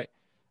website.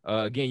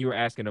 Again, you were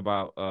asking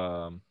about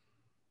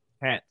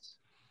hats.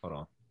 Hold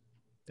on.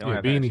 They don't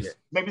have beanies.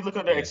 Maybe look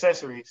under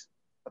accessories.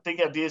 I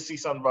think I did see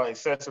something about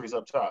accessories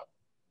up top.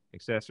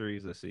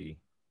 Accessories. Let's see.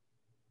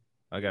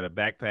 I got a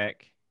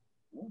backpack,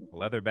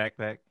 leather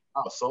backpack.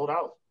 Oh, sold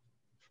out.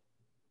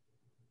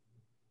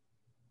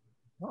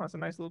 Oh, that's a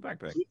nice little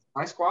backpack.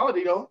 Nice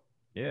quality though.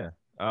 Yeah.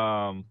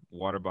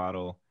 Water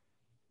bottle,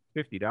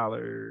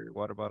 $50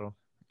 water bottle.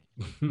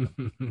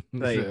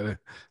 No,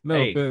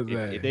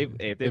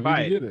 if they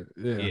buy it,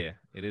 yeah,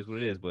 it is what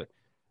it is. But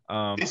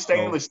it's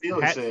stainless steel.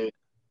 It said.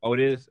 Oh, it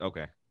is?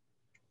 Okay.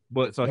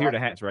 But so here are the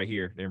hats right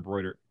here. They're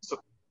embroidered.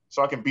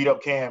 So I can beat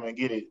up Cam and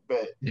get it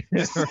back.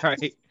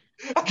 Right.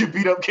 I can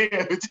beat up Cam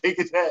and take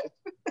his hat.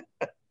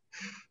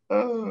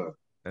 I'm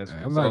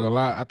not gonna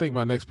lie. I think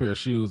my next pair of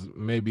shoes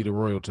may be the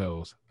Royal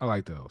Toes. I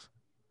like those.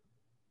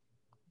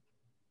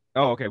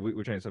 Oh, okay.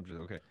 We're changing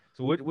subjects. Okay.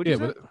 So what do you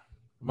say?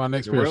 My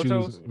next pair of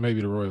shoes may be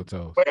the Royal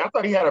Toes. Wait, I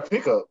thought he had a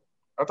pickup.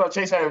 I thought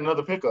Chase had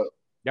another pickup.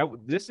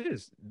 This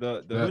is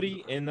the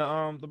hoodie and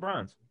the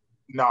bronze.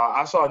 Nah,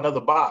 I saw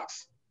another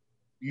box.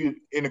 You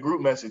in the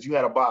group message, you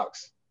had a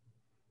box.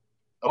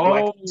 A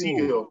black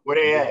teal. Where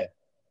they at?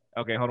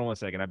 Okay, hold on 1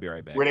 second. I'll be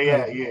right back. Where they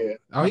at? Yeah.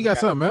 Oh, you got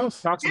something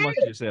else? Talk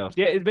amongst yourselves.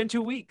 Yeah, it's been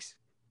 2 weeks.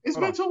 It's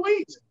been 2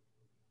 weeks.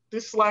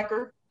 This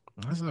slacker.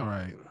 That's all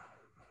right.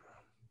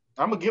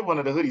 I'm gonna get one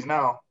of the hoodies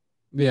now.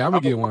 Yeah, I'm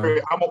gonna get one.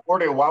 I'm gonna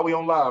order it while we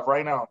on live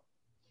right now.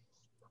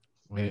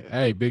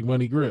 Hey, big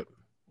money grip.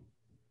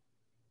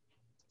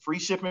 Free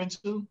shipping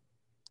too.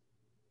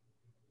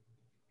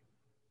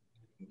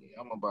 Yeah,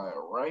 I'm gonna buy it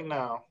right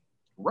now.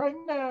 Right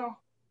now.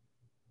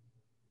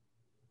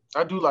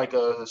 I do like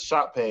a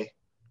shop pay.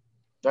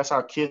 That's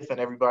how Kith and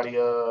everybody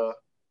order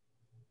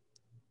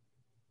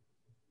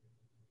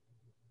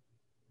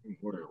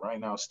it right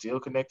now. Still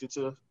connected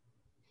to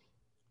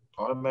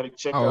automatic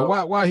checkout.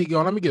 Oh, why he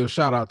going? Let me give a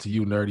shout out to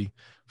you, Nerdy,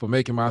 for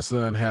making my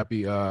son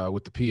happy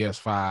with the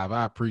PS5.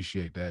 I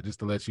appreciate that. Just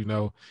to let you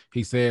know,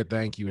 he said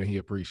thank you and he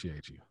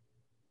appreciates you.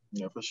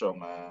 Yeah, for sure,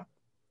 man.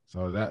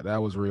 So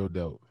that was real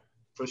dope.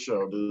 For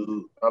sure,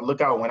 dude. I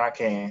look out when I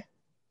can.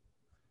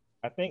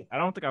 I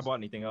don't think I bought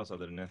anything else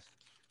other than this.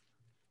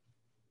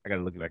 I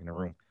gotta look back in the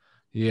room.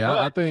 Yeah,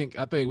 I think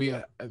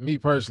me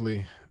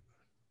personally,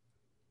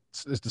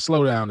 it's the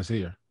slowdown is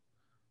here.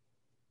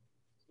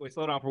 Wait,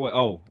 slow down for what?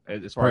 Oh,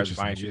 as far as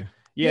buying shoes.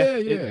 Yeah.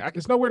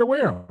 It's nowhere to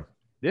wear them.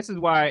 This is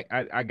why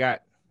I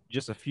got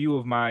just a few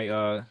of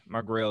my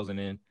my grails and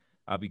then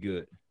I'll be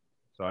good.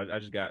 So I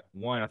just got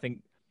one. I think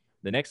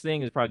the next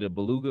thing is probably the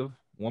Beluga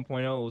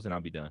 1.0s and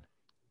I'll be done.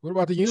 What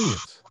about the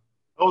unions?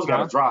 Those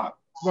gotta drop.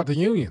 What about the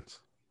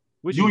unions?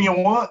 Which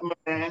Union one,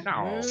 man.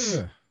 No,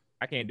 Yeah.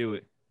 I can't do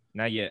it.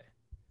 Not yet.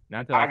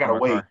 Not until I gotta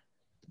wait.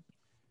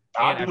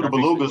 I'll do the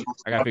Belugas.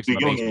 I gotta fix my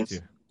basement too.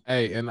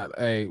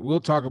 Hey, we'll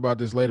talk about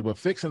this later, but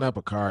fixing up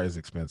a car is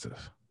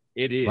expensive.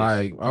 It is.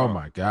 Like, oh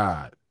my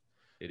God.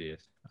 It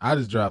is. I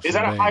just dropped. Is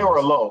that a high or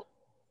a low?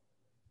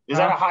 Is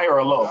that a high or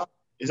a low?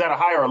 Is that a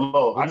high or a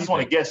low? I just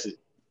want to guess it.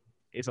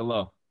 It's a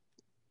low.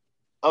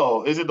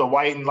 Oh, is it the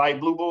white and light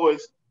blue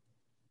boys?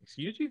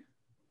 Excuse you?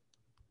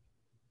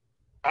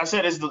 I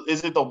said, is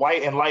it the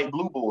white and light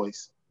blue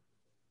boys?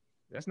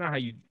 That's not how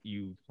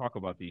you talk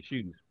about these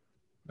shoes.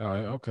 Oh,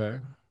 okay.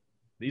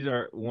 These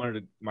are one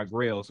of my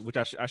grails, which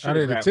I should Are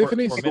they the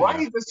Tiffany's? Why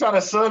are you just trying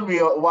to sun me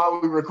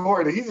while we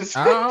recorded? He just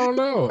I don't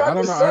know. I'm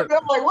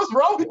like, what's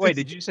wrong with Wait,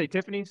 did you say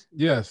Tiffany's?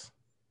 Yes.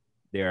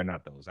 They are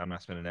not those. I'm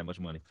not spending that much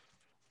money.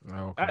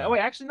 Okay. Wait,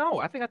 actually, no.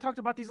 I think I talked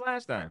about these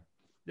last time.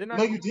 Didn't I?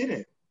 No, you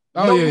didn't.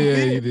 Oh, no,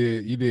 yeah, you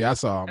did. You did. I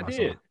saw them. I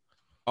did.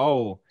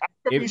 Oh.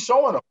 You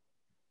showing them.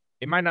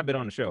 It might not have been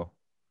on the show.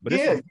 But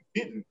yeah, you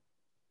didn't.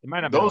 It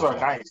might not. Those are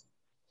nice.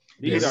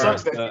 It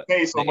sucks that you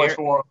pay so much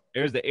for them.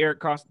 There's the Eric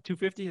Costin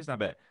 250. It's not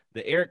bad.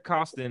 The Eric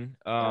Costin,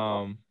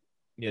 the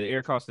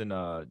Eric Costin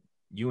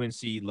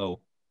UNC low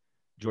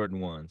Jordan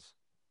 1s.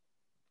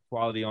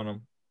 Quality on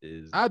them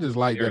is. I just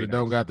like that it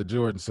don't got the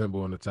Jordan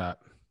symbol on the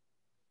top.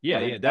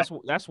 Yeah.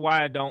 That's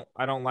why I don't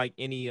like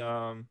any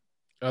other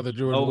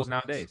Jordan lows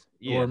nowadays.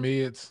 Yeah. Or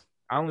mids.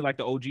 I only like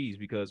the OGs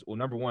because, well,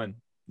 number one,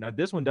 now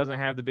this one doesn't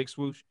have the big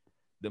swoosh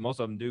that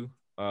most of them do,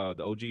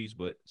 the OGs,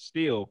 but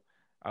still,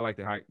 I like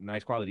the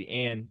nice quality,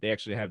 and they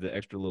actually have the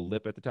extra little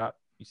lip at the top.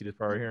 You see this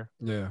part right here?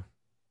 Yeah.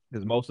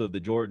 Because most of the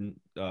Jordan,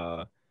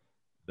 the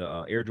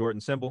Air Jordan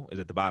symbol is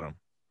at the bottom,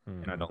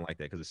 and I don't like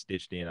that because it's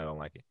stitched in. I don't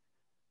like it.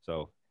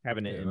 So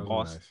having it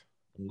embossed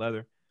in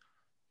leather,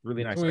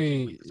 really nice.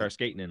 Start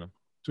skating in them.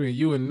 Between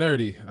you and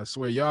Nerdy, I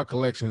swear y'all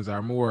collections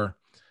are more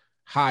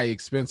high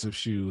expensive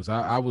shoes.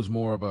 I was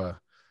more of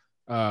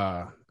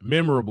a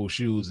memorable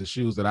shoes, the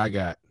shoes that I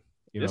got.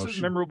 This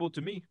was memorable to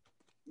me.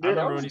 I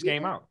remember when these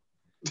came out.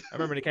 I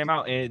remember they came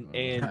out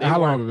and how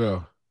long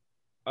ago?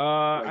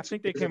 I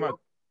think they came out.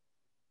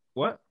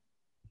 What?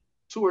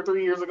 2 or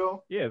 3 years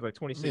ago. Yeah, it's like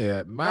 2016.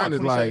 Yeah, mine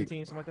is like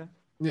something like that.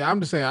 Yeah,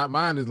 I'm just saying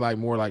mine is like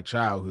more like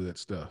childhood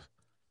stuff.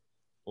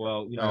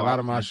 Well, a lot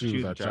of my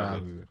shoes are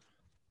childhood.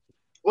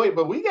 Wait,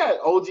 but we got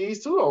OGs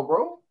too, though,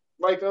 bro.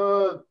 Like,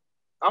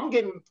 I'm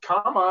getting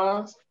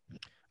Carmines.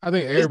 I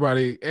think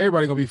everybody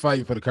gonna be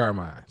fighting for the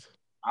Carmines.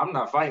 I'm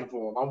not fighting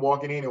for them. I'm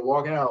walking in and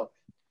walking out.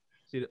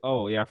 See,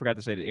 I forgot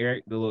to say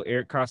the little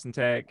Eric Costin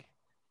tag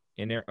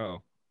in there.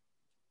 Oh,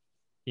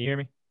 can you hear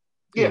me?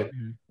 Yeah.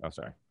 Oh,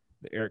 sorry.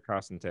 The Eric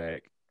Costin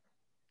tag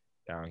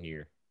down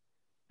here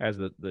has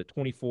the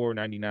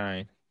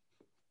 $24.99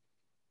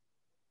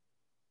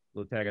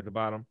 little tag at the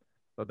bottom.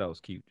 Thought that was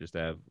cute, just to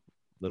have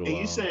little. And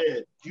you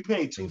said you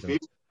paid $250.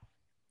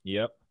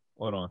 Yep.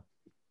 Hold on.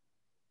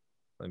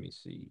 Let me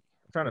see.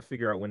 I'm trying to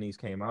figure out when these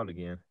came out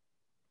again.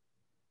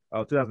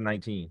 Oh,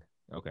 2019.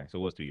 Okay, so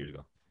it was 2 years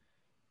ago.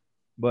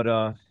 But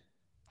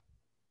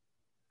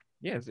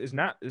yeah, it's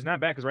not bad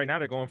because right now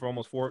they're going for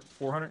almost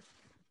 400.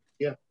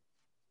 Yeah.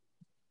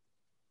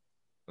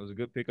 It was a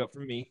good pickup for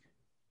me.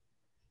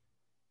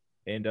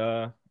 And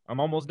I'm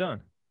almost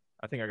done.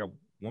 I think I got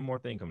one more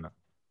thing coming up.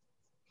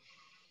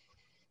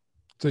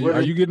 So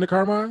are you getting the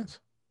Carmines?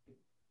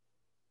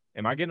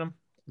 Am I getting them?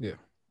 Yeah.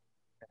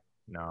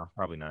 No,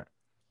 probably not.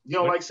 You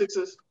don't like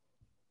sixes?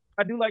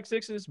 I do like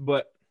sixes,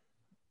 but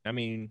I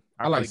mean,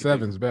 I like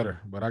sevens better,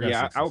 but I got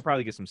I sixes. would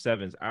probably get some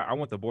sevens. I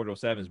want the Bordeaux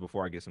sevens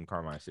before I get some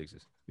Carmine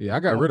sixes. Yeah, I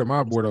got rid of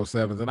my Bordeaux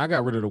sevens, and I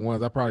got rid of the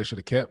ones I probably should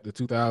have kept, the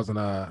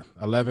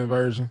 2011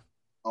 version.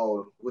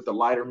 Oh, with the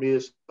lighter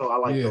mids. So I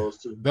like those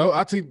too. Though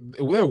I think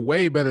they're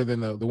way better than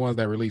the ones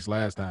that released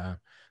last time.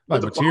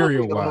 Like But the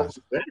material quality of wise.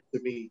 those better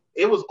to me.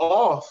 It was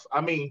off.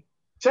 I mean,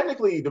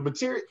 technically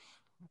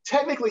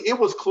it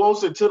was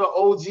closer to the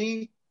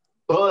OG,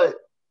 but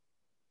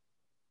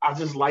I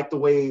just like the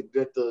way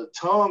that the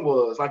tongue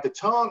was. Like the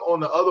tongue on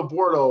the other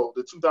Bordeaux,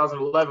 the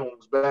 2011 one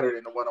was better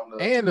than the one on the.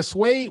 And the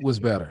suede was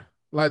better.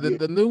 Like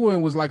the new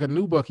one was like a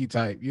new Bucky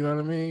type. You know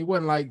what I mean? It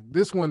wasn't like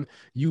this one.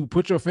 You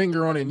put your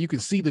finger on it and you can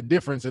see the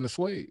difference in the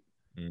suede.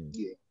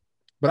 Yeah.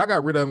 But I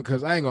got rid of them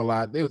because I ain't gonna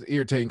lie, they was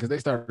irritating because they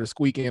started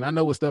squeaking. I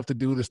know what stuff to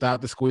do to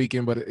stop the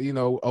squeaking, but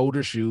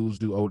older shoes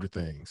do older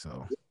things.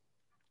 So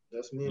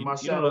that's me and my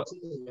shadow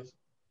team.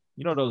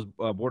 Those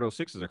Bordeaux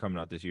sixes are coming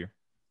out this year.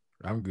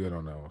 I'm good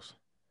on those.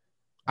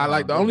 I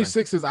like the only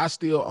sixes I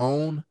still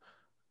own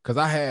because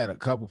I had a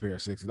couple pair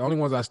of sixes. The only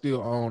ones I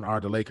still own are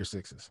the Laker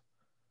sixes.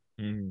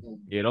 Mm-hmm.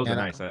 Yeah, those are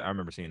nice. I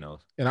remember seeing those.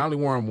 And I only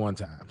wore them one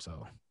time,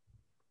 so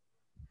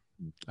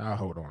I'll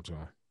hold on to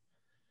them.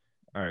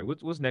 All right,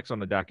 what's next on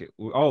the docket?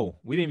 Oh,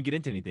 we didn't even get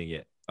into anything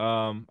yet.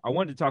 I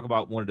wanted to talk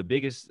about one of the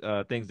biggest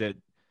things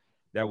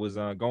that was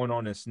going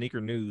on in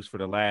sneaker news for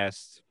the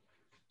last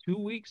 2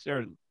 weeks,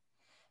 or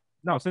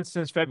no,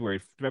 since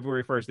February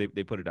 1st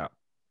they put it out.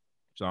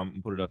 So I'm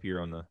gonna put it up here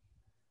on the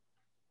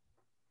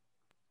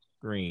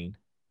screen.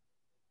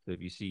 So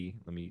if you see,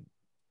 let me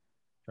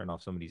turn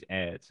off some of these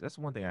ads. That's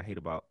one thing I hate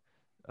about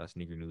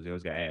sneaker news. They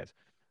always got ads.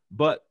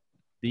 But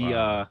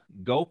the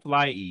Go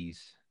Fly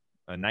Ease,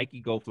 Nike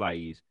Go Fly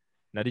Ease.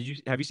 Now,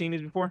 have you seen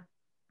these before?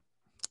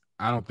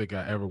 I don't think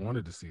I ever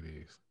wanted to see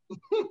these.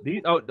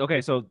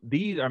 Okay. So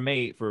these are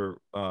made for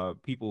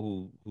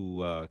people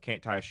who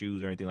can't tie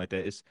shoes or anything like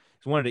that. It's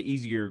one of the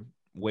easier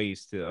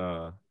ways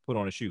to put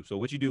on a shoe. So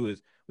what they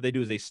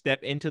do is they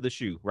step into the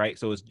shoe, right?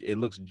 So it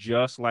looks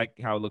just like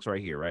how it looks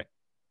right here, right?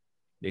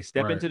 They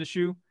step into the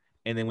shoe,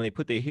 and then when they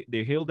put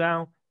their heel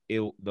down,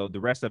 the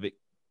rest of it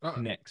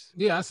connects.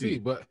 Yeah, I see,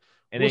 but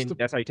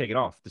that's how you take it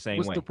off the same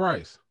way. What's the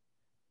price?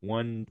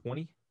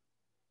 $120.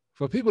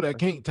 For people that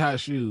can't tie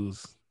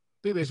shoes, I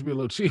think they should be a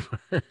little cheaper.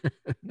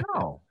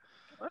 No,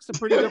 that's a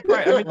pretty good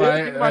price. I mean,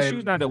 think about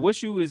shoes now. What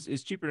shoe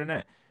is cheaper than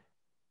that?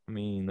 I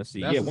mean, let's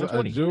see. Yeah,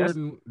 $120.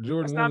 Jordan.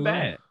 That's not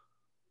bad.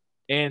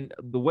 And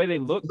the way they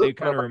look, they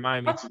kind of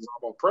remind me.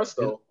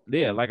 Presto.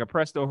 Yeah, like a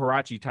Presto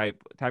Huarache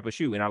type of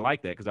shoe, and I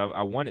like that because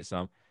I wanted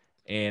some,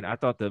 and I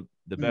thought the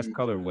best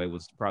colorway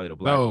was probably the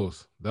black.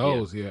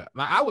 Those, yeah.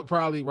 Now I would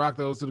probably rock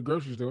those to the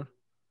grocery store.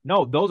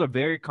 No, those are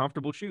very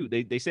comfortable shoes.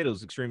 They said it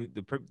was extremely.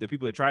 The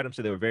people that tried them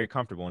said they were very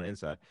comfortable on the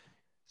inside.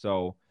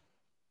 So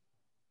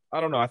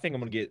I don't know. I think I'm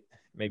gonna get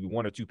maybe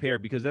one or two pair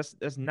because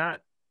that's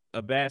not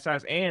a bad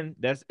size. And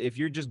that's if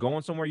you're just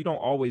going somewhere, you don't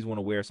always want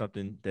to wear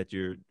something that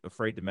you're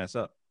afraid to mess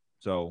up.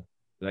 So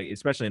like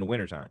especially in the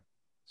wintertime.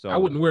 So I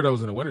wouldn't wear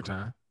those in the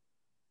wintertime.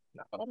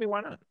 I mean,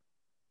 why not?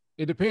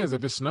 It depends.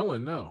 If it's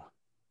snowing, no.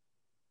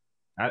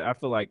 I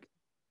feel like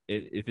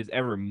if it's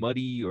ever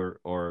muddy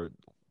or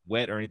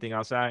wet or anything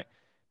outside,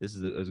 this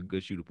is a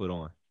good shoe to put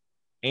on,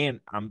 and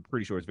I'm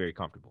pretty sure it's very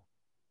comfortable.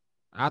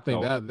 I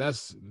think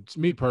that's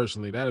me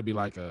personally. That'd be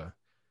like a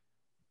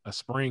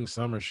spring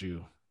summer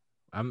shoe,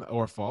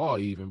 or fall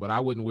even. But I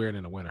wouldn't wear it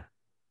in the winter.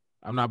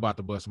 I'm not about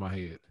to bust my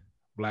head.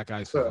 Black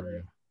ice for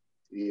real.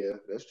 Yeah,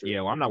 that's true.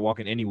 Yeah, well, I'm not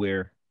walking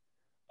anywhere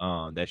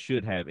that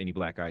should have any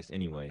black ice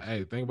anyway.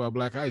 Hey, think about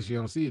black ice. You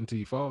don't see it until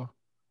you fall.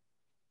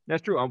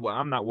 That's true.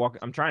 I'm not walking.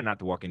 I'm trying not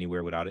to walk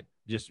anywhere without it.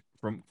 Just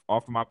from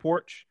off of my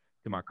porch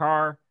to my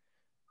car.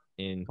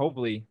 And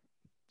hopefully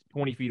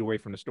 20 feet away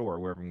from the store,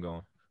 wherever I'm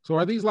going. So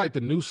are these like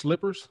the new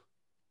slippers?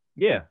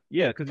 Yeah.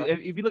 Because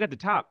if you look at the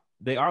top,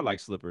 they are like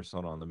slippers.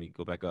 Hold on, let me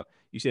go back up.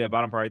 You see that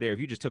bottom part right there? If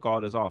you just took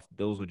all this off,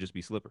 those would just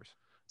be slippers.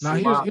 Now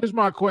here's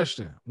my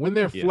question. When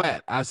they're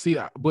flat, I see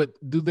that, but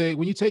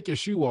when you take your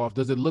shoe off,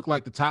 does it look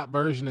like the top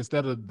version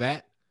instead of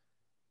that?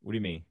 What do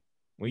you mean?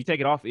 When you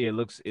take it off, it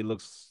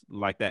looks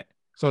like that.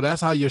 So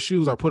that's how your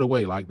shoes are put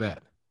away, like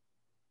that.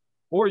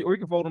 Or you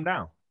can fold them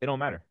down. It don't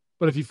matter.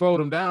 But if you fold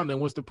them down, then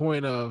what's the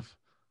point of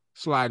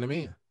sliding them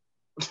in?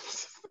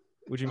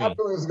 What do you mean? I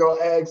was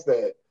gonna ask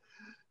that.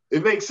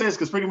 It makes sense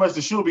because pretty much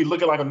the shoe will be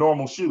looking like a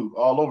normal shoe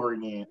all over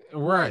again.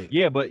 Right.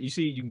 Yeah, but you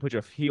see, you can put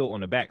your heel on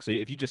the back. So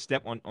if you just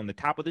step on the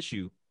top of the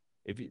shoe,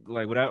 if you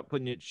like without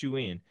putting your shoe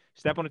in,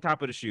 step on the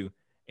top of the shoe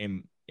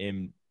and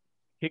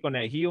kick on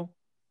that heel,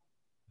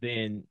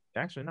 then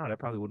actually no, that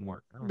probably wouldn't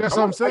work. That's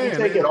what I'm saying. You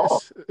take it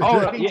off.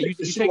 Oh yeah, you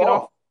take it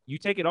off. You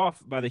take it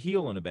off by the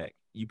heel on the back.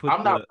 You put.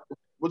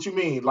 What you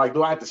mean? Like,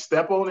 do I have to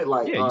step on it?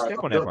 Like, yeah, you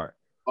step on that part.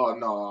 Oh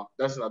no,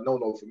 that's not no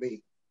for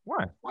me.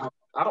 Why?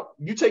 I don't.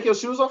 You take your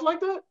shoes off like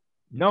that?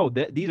 No,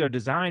 these are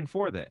designed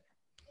for that.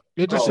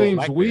 It just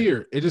seems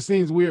weird. It just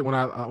seems weird when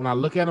I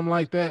look at them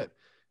like that.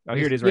 Oh,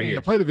 here it is right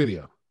here. Play the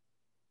video.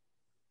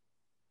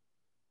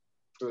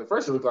 So at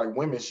first it looked like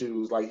women's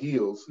shoes, like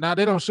heels. Now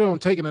they don't show them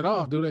taking it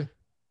off, do they?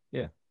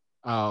 Yeah.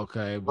 Oh,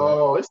 okay, but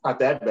Oh, it's not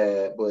that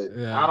bad, but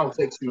yeah. I don't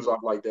take shoes off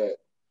like that.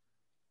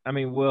 I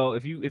mean, well,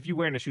 if you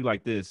wearing a shoe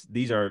like this,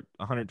 these are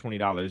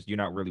 $120. You're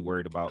not really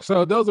worried about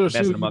So those are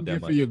messing shoes them you up can that get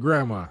for much. your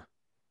grandma.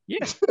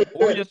 Yeah,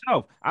 or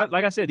yourself.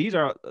 Like I said, these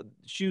are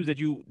shoes that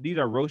these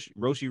are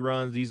Roshi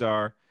runs. These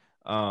are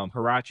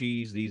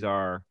Hirachis. These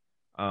are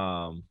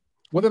Well,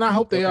 then I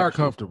hope they those type are of shoes.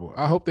 comfortable.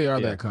 I hope they are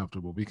Yeah, that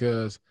comfortable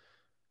because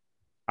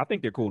I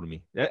think they're cool to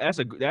me.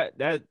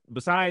 That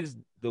besides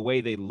the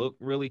way they look,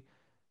 really,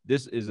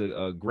 this is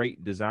a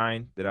great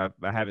design that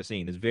I haven't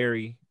seen. It's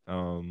very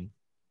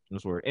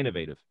what's the word,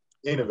 innovative.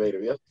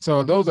 Innovative, yeah.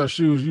 so those are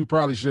shoes you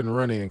probably shouldn't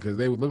run in because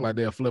they would look like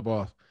they'll flip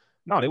off.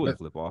 No, they But wouldn't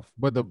flip off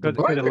but the because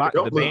Black pair the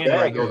don't look band right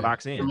bad here though.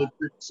 locks They in. look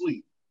pretty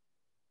sweet.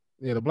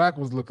 yeah, the black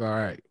ones look all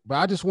right. But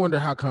I just wonder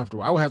how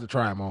comfortable. I would have to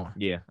try them on.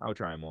 Yeah, I would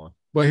try them on.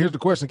 But here's the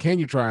question: can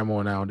you try them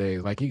on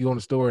nowadays? Like you go in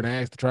the store and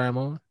ask to try them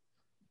on.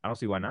 I don't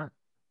see why not.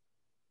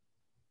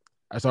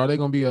 So are they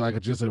going to be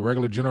just a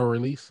regular general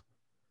release?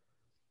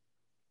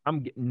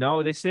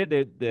 No, they said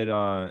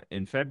that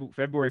in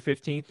February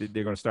 15th that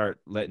they're gonna start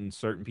letting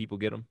certain people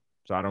get them.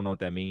 So I don't know what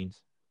that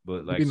means, but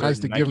It'd like be nice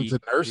certain to give them Nike, to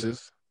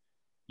nurses.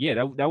 yeah,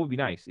 that would be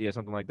nice. Yeah,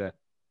 something like that.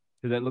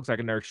 Because that looks like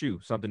a nurse shoe,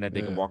 something that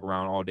they can Yeah. walk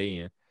around all day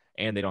in,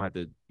 and they don't have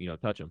to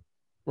touch them.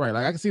 Right.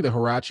 Like I can see the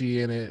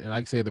Hirachi in it, and I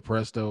can say the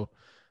Presto.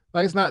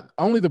 Like it's not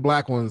only the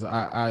black ones.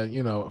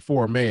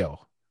 For a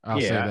male,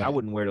 I'll say Yeah, that. I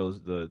wouldn't wear those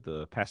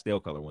the pastel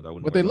color ones. I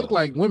wouldn't. But wear they look those.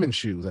 like women's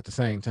shoes at the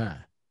same time.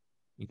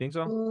 You think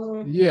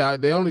so? Yeah,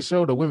 they only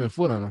show the women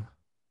foot on them.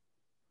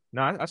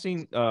 No, I seen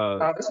This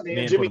man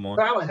men put Jimmy them on.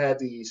 Fallon had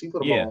these. He put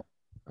them Yeah,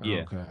 on.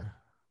 yeah. Okay.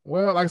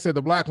 Well, like I said,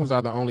 the black ones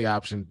are the only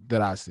option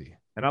that I see.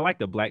 And I like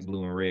the black,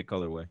 blue, and red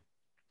colorway.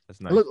 That's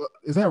nice. Look,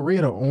 is that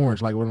red or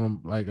orange? Like one of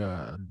them, like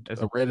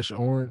That's- a reddish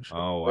orange?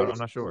 Oh, I'm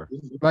not sure.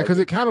 Like, because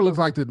it kind of looks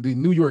like the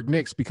New York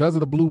Knicks because of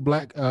the blue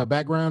black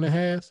background it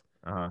has.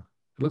 It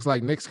looks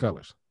like Knicks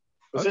colors.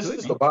 But since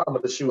it's the bottom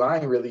of the shoe, I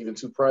ain't really even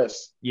too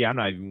pressed. Yeah, I'm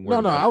not even. No,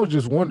 I was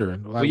just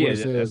wondering, like yeah, what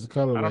it says the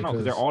color. I don't know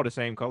because they're all the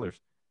same colors.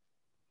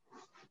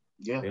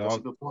 Yeah, that's a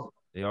good point.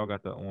 They all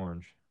got the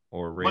orange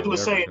or red. What do it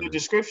say in the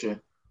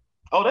description?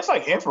 Oh, that's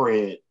like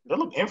infrared. They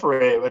look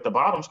infrared at the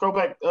bottom. Scroll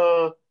back.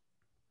 At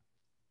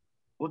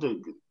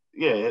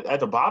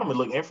the bottom it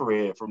look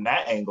infrared from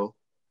that angle.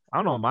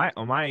 I don't know.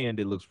 On my end,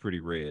 it looks pretty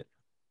red.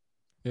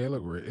 Yeah, it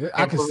look red.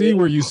 I can see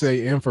where you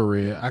say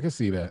infrared. I can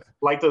see that.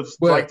 Like the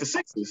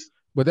sixes.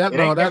 But that's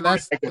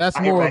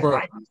more of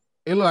a.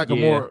 It look like a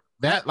more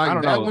that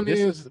one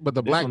is, but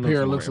the black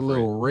pair looks a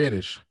little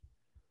reddish.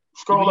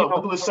 Scroll up.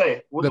 What do it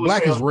say? The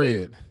black is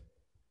red.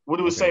 What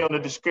do it say on the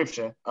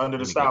description under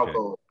the style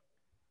code?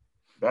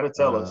 That'll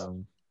tell us.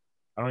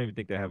 I don't even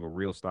think they have a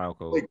real style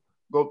code. Wait,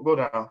 go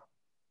down.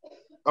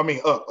 I mean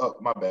up.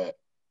 My bad.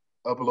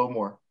 Up a little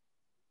more.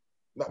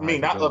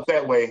 Not up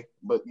that way,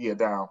 but yeah,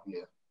 down.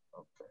 Yeah.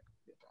 Okay.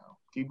 Down.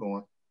 Keep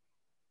going.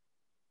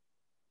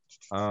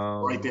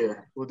 Right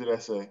there. What did I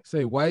say?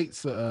 Say white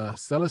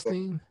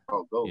Celestine.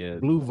 Oh, gold. Yeah,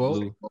 blue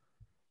Volt.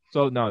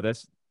 So no,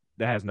 that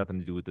has nothing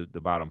to do with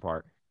the bottom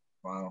part.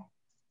 Wow.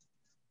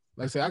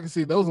 Like I say, I can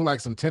see those are like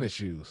some tennis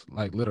shoes,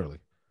 like literally.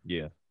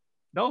 Yeah,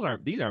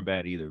 these aren't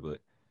bad either, but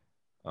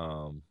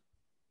I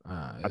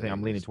think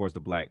I'm leaning towards the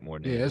black more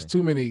than anything. There's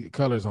too many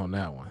colors on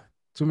that one.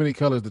 Too many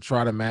colors to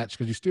try to match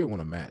because you still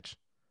want to match.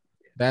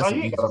 That's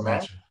an easy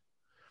match.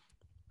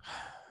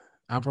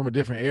 I'm from a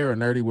different era,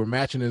 nerdy, where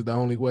matching is the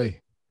only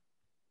way.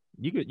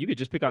 You could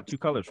just pick out two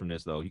colors from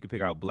this though. You could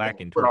pick out black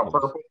and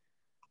purple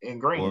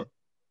and green.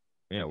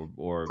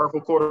 Or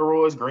purple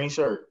corduroys, green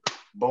shirt.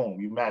 Boom,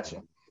 you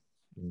matching.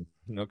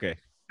 Okay.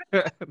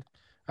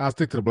 I'll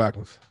stick to the black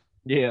ones.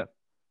 Yeah.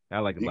 I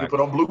like the black. You can put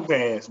on blue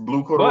pants,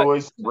 blue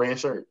corduroys, red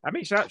shirt. I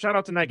mean, shout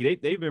out to Nike.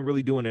 They've been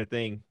really doing their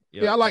thing.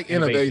 Yeah, I like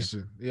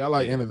innovation. Yeah, I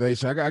like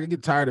innovation. I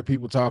get tired of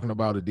people talking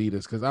about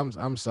Adidas because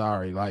I'm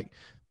sorry. Like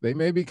they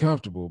may be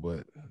comfortable,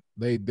 but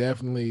they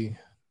definitely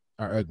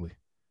are ugly.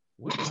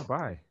 What did I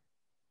buy?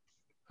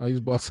 Oh, you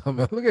bought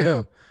something. Look at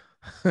him.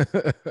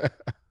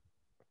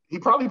 He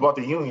probably bought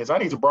the Unions. I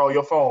need to borrow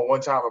your phone one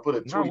time and put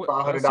a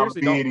 $2,500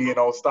 bid in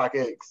on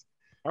StockX.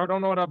 I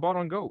don't know what I bought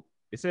on GOAT.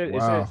 It said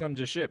something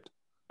just shipped.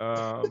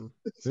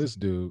 This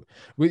dude.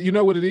 Well, you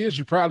know what it is?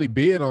 You probably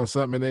bid on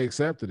something and they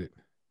accepted it.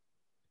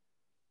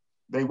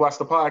 They watched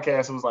the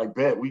podcast and was like,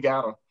 bet, we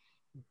got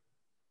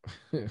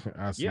him.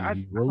 I see. I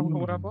don't know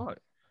what I bought.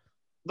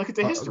 Look at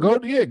the history.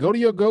 Go to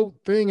your GOAT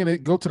thing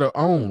and go to the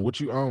own, what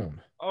you own.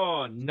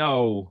 Oh,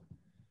 no.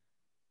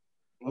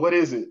 What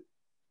is it?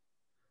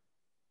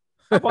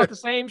 I bought the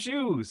same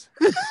shoes.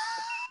 Hey,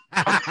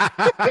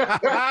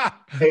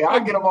 I'll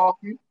get them off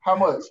you. How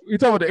much? You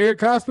talking about the Eric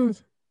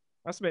Costins?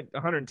 I spent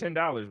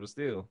 $110, but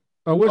still.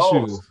 Oh, what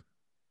shoes?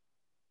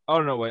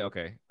 Oh, no, wait.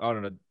 Okay. Oh,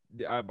 no.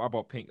 I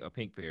bought a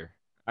pink pair.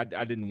 I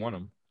didn't want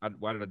them.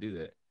 Why did I do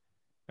that?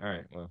 All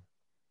right. Well,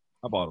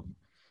 I bought them.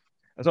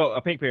 So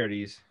a pink pair of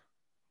these.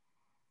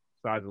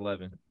 Size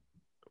 11.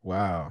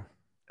 Wow.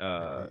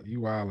 You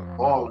wilding on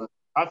ballers.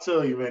 I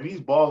tell you, man, these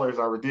ballers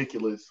are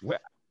ridiculous.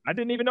 I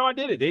didn't even know I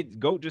did it.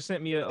 Goat just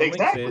sent me a link.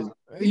 Exactly.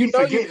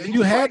 Said,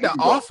 You had to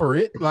offer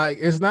it. Like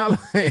it's not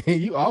like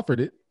you offered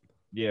it.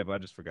 yeah, but I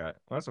just forgot.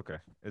 Well, that's okay.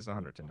 It's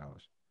 $110.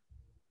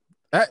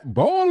 That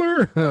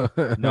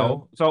baller.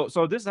 No.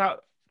 So this is how.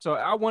 So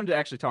I wanted to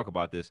actually talk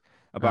about this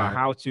about Alright.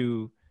 how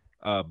to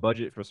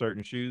budget for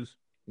certain shoes.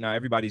 Now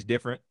everybody's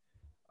different.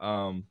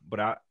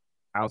 But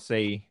I'll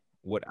say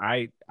what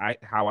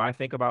how I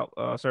think about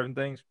certain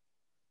things.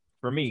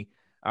 For me,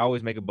 I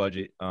always make a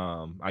budget.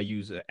 I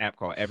use an app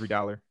called Every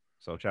Dollar.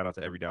 So shout out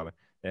to Every Dollar.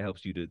 That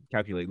helps you to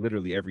calculate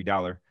literally every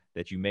dollar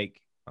that you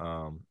make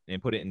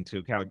and put it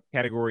into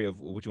category of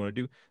what you want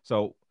to do.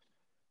 So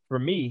for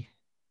me,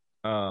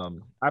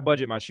 I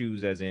budget my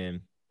shoes as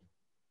in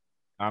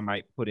I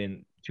might put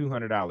in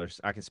 $200.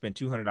 I can spend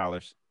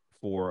 $200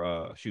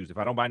 for shoes. If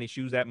I don't buy any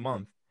shoes that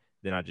month,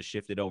 then I just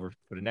shift it over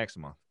for the next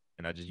month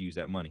and I just use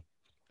that money.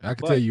 I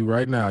can tell you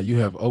right now, you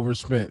have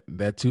overspent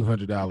that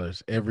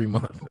 $200 every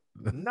month.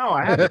 No,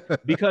 I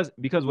haven't because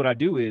what I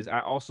do is I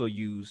also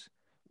use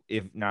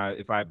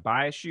if I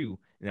buy a shoe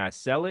and I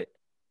sell it,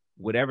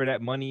 whatever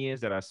that money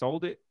is that I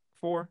sold it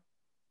for,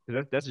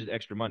 because that's just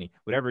extra money.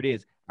 Whatever it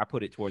is, I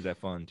put it towards that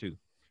fund too.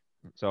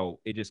 So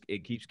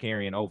it keeps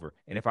carrying over.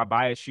 And if I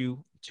buy a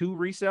shoe to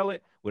resell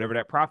it, whatever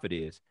that profit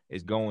is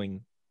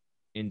going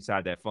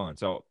inside that fund.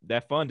 So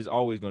that fund is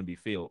always going to be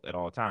filled at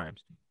all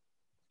times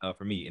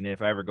for me. And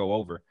if I ever go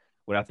over,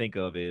 what I think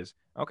of is,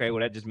 okay,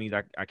 well, that just means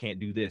I can't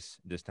do this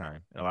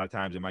time. And a lot of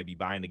times it might be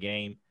buying the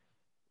game,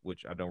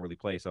 which I don't really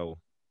play. So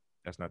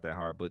that's not that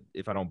hard. But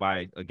if I don't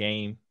buy a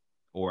game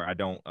or I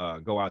don't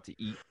go out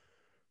to eat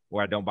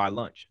or I don't buy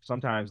lunch,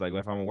 sometimes like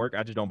if I'm at work,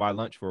 I just don't buy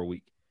lunch for a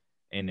week.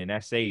 And then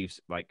that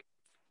saves like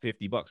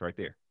 $50 right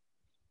there.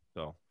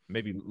 So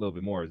maybe a little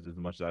bit more is as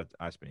much as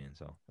I spend.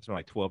 So I spend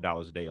like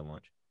 $12 a day on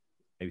lunch,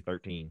 maybe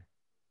 13.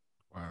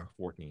 Wow.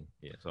 14.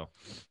 Yeah. So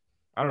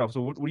I don't know.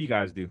 So what do you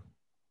guys do?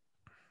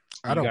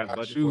 I don't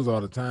buy shoes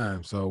all the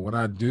time. So when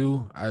I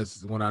do,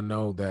 when I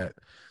know that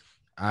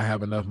I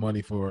have enough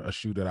money for a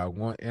shoe that I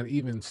want, and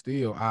even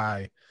still,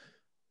 I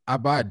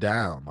buy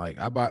down. Like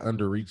I buy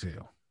under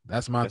retail.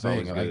 That's my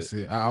thing. Like I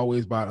said, I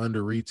always buy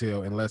under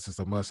retail unless it's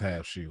a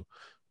must-have shoe,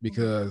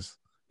 because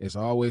it's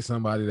always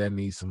somebody that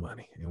needs some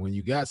money. And when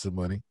you got some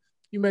money,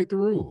 you make the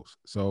rules.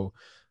 So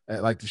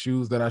like the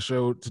shoes that I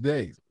showed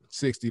today,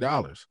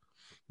 $60,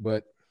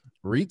 but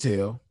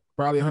retail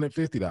probably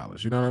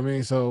 $150. You know what I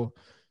mean? So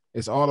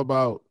it's all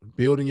about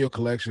building your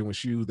collection with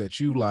shoes that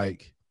you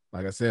like.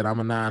 Like I said, I'm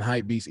a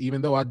non-hype beast.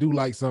 Even though I do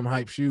like some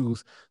hype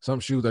shoes,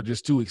 some shoes are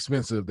just too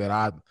expensive that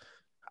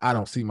I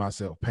don't see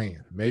myself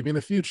paying. Maybe in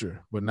the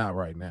future, but not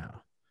right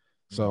now.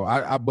 So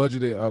I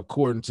budget it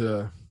according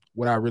to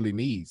what I really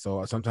need.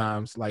 So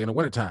sometimes, like in the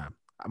wintertime,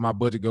 my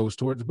budget goes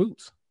towards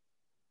boots,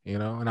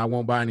 and I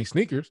won't buy any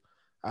sneakers.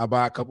 I'll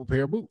buy a couple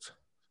pair of boots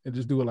and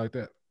just do it like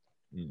that.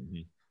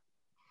 Mm-hmm.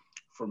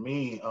 For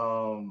me,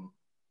 I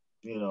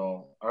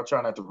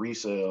try not to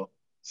resell.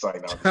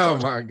 Psych. Oh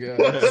my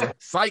god.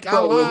 Psych.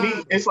 So with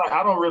me, it's like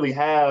I don't really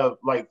have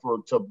like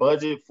to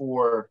budget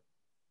for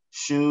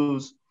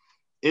shoes.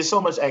 It's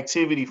so much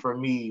activity for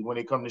me when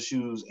it comes to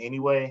shoes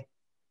anyway.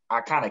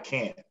 I kind of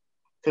can't.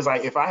 Because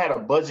like if I had a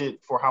budget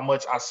for how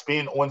much I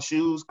spend on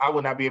shoes, I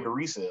would not be able to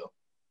resell.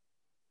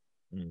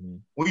 Mm-hmm.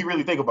 When you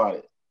really think about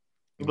it.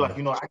 You'd be like,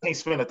 I can't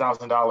spend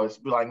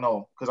 $1,000. Be like,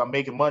 no, because I'm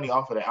making money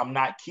off of that. I'm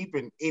not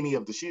keeping any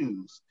of the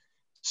shoes.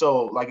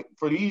 So, like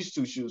for these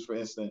two shoes, for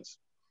instance,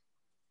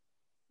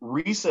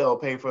 resale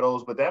paid for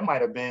those, but that might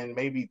have been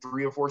maybe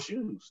 3 or 4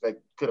 shoes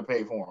that could have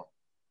paid for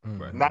them.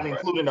 Right. Not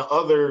including the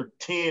other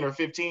 10 or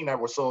 15 that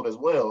were sold as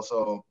well.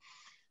 So,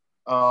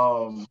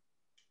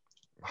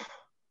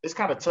 it's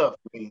kind of tough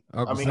for me.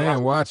 Uncle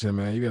Sam watching,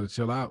 man. You got to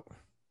chill out.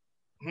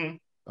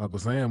 Uncle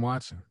Sam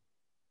watching.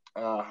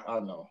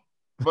 I know.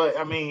 But,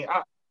 I mean,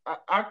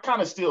 I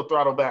kind of still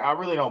throttle back. I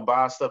really don't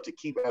buy stuff to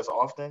keep as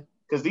often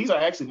because these are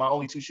actually my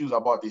only 2 shoes I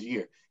bought this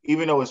year.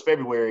 Even though it's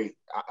February,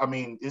 I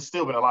mean, it's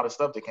still been a lot of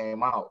stuff that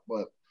came out.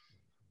 But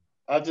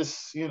I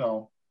just,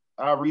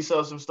 I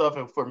resell some stuff.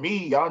 And for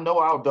me, y'all know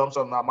I'll dump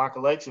something out my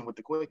collection with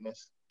the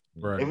quickness.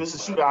 Right. If it's a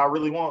shoe that I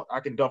really want, I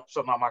can dump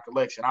something out my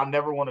collection. I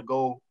never want to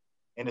go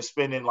into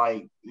spending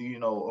like,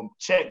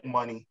 check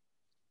money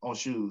on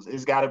shoes.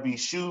 It's got to be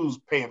shoes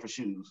paying for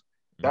shoes.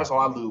 That's all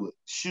I do with.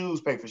 Shoes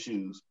pay for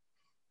shoes.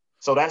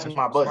 So that's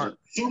my budget. Smart.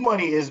 Shoe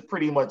money is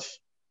pretty much,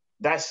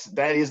 that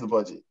is the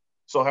budget.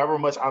 So however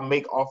much I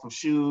make off of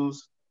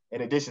shoes,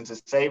 in addition to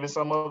saving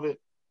some of it,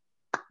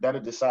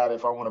 that'll decide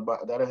if I want to buy.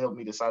 That'll help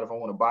me decide if I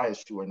want to buy a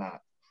shoe or not.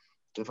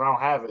 If I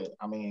don't have it,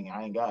 I mean,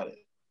 I ain't got it.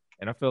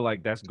 And I feel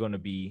like that's going to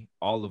be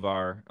all of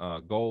our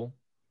goal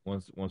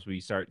once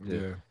we start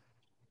to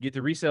get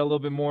to resell a little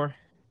bit more,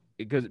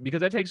 because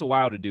that takes a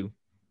while to do.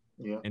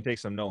 Yeah, and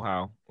takes some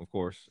know-how, of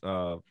course.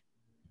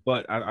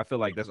 But I feel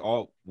like that's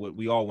all what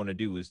we all want to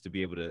do is to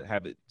be able to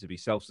have it to be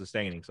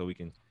self-sustaining, so we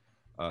can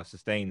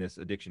sustain this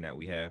addiction that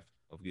we have.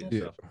 of getting Yeah.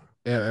 stuff.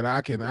 And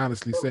I can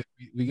honestly say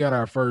we got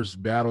our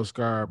first battle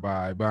scar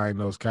by buying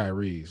those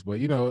Kyries, but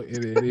it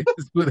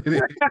is what it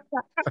is.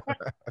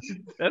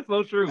 That's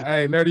so true.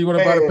 Hey, Nerdy, you want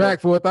to buy the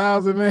pack for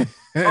 1,000, man?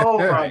 Oh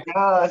my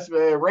gosh,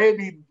 man.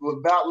 Randy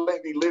will not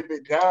let me live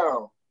it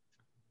down.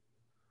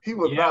 He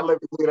would not let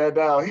me live that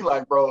down. He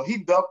like, bro, he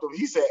dumped him.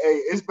 He said,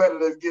 hey, it's better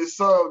to get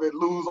some than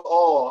lose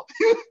all.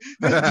 This dude,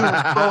 bro,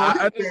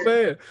 I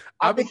understand.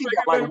 I think he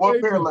got like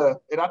one pair left,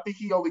 and I think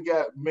he only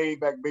got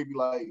made back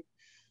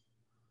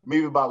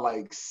maybe about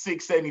like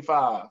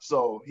 $675.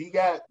 So he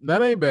got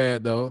that ain't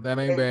bad though. That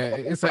ain't bad.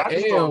 It's an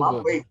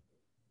L.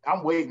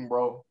 I'm waiting,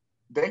 bro.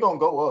 They gonna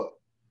go up.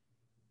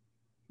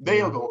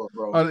 They'll go up,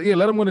 bro. Yeah,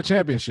 let them win a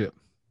championship.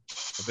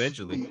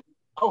 Eventually.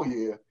 Oh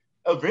yeah.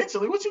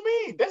 Eventually. What you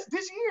mean? That's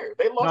this year.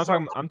 They lost.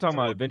 No, I'm talking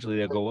about eventually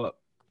they'll go up.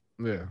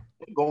 Yeah.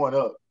 They're going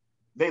up.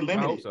 They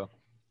limited. I hope so.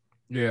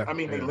 Yeah. I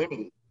mean, they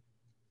limited.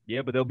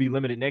 Yeah, but they'll be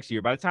limited next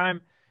year. By the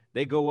time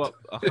they go up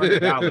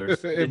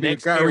 $100, the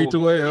next Kyrie pair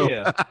will, 12.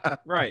 Yeah,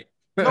 right.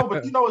 No,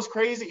 but it's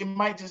crazy. It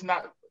might just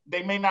not.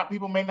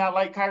 People may not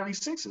like Kyrie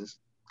sixes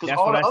because That's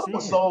all what the I other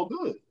ones said. so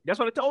good. That's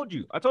what I told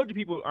you. I told you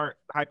people aren't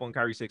hype on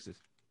Kyrie sixes.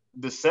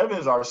 The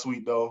sevens are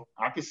sweet though.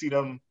 I can see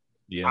them.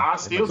 Yeah.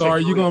 So are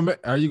you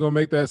gonna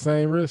make that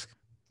same risk?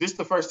 This is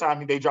the first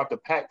time they dropped a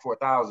pack for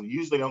 1,000.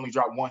 Usually they only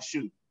drop one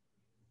shoe.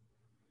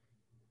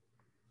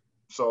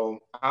 So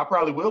I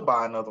probably will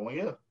buy another one.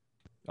 Yeah.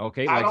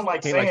 Okay. I don't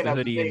like saying that.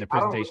 hoodie in the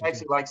presentation. I don't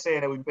actually like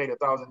saying that we paid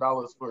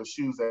 $1,000 for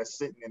shoes that's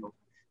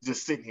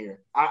just sitting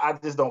here. I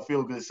just don't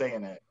feel good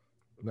saying that.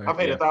 I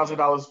paid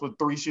 $1,000 for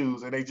 3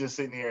 shoes and they just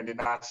sitting here and did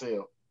not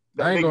sell.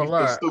 That I ain't gonna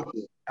lie.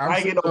 Stupid. I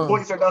ain't get no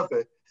points or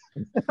nothing.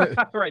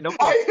 Right, no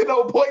points. I ain't get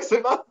no points or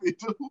nothing,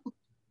 dude.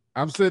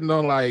 I'm sitting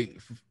on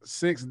like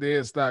 6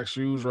 dead stock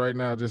shoes right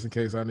now, just in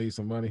case I need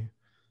some money.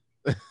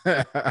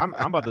 I'm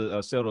about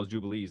to sell those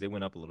Jubilees. They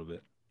went up a little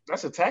bit.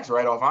 That's a tax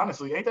write-off,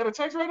 honestly. Ain't that a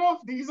tax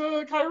write-off? These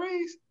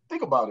Kyries?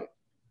 Think about it.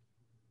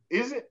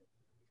 Is it?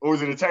 Or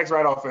is it a tax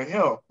write-off for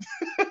him?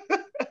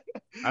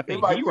 I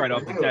think he write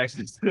off the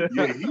taxes.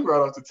 Yeah, he write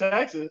off the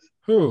taxes.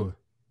 Who?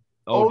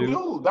 Oh,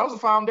 dude, that was a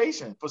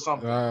foundation for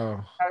something.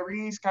 Oh.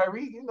 Kyrie,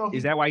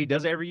 Is that why he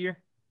does it every year?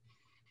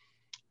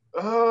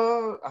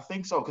 I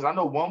think so, because I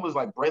know one was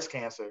like breast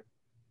cancer.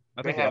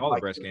 I think they have all the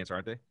breast cancer,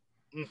 aren't they?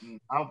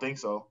 I don't think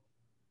so.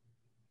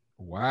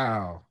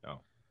 Wow.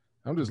 Oh.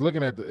 I'm just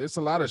looking at it's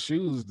a lot of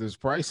shoes. This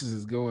prices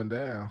is going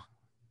down.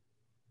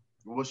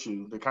 What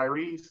shoe? The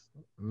Kyries?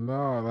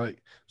 No,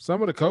 like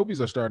some of the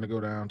Kobe's are starting to go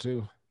down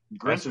too.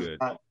 Grinch is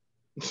not.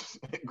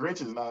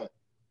 Grinch is not.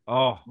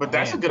 Oh, but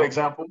that's a good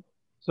example.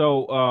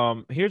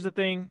 So here's the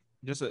thing.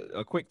 Just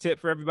a quick tip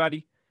for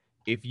everybody.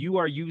 If you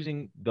are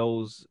using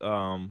those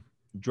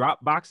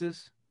drop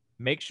boxes,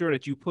 make sure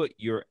that you put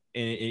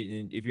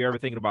if you're ever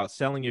thinking about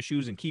selling your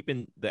shoes and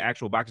keeping the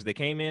actual boxes they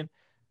came in,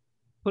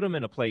 put them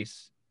in a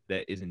place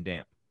that isn't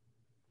damp,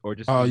 or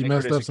just you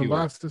messed up some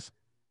boxes.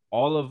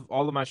 All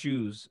of my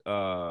shoes,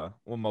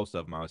 most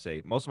of them, I would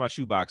say, most of my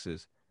shoe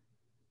boxes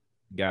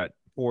got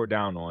poured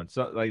down on.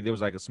 So like there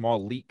was like a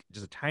small leak,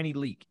 just a tiny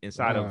leak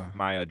inside of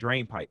my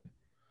drain pipe.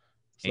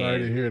 Sorry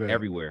to hear that.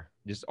 Everywhere,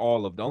 just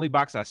all of the only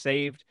box I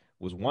saved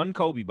was one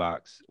Kobe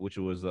box, which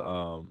was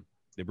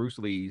the Bruce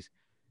Lee's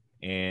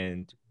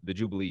and the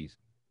Jubilees.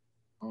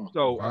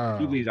 So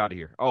Jubilees out of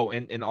here. Oh,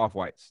 and the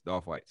Off-Whites,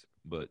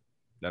 but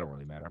that don't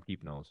really matter. I'm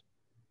keeping those.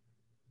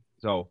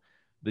 So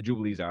the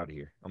Jubilees out of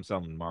here. I'm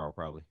selling them tomorrow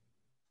probably.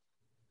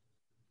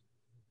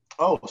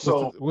 Oh,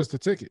 so what's the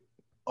ticket?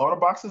 All the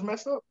boxes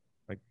messed up,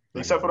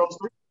 except for those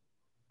 3.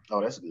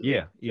 Oh, that's good.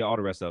 Yeah, all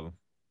the rest of them.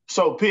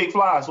 So Pig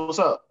Flies, what's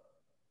up?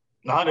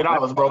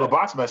 $100, bro. The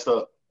box messed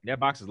up. That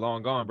box is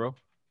long gone, bro.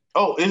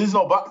 Oh, it is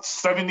no box.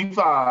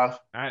 75.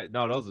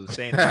 No, those are the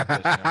same.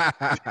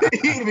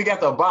 He even got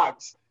the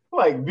box.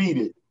 Like, beat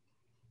it.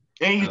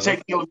 And you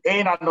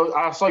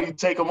I saw you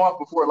take them off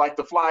before, like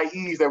the Fly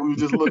E's that we were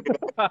just looking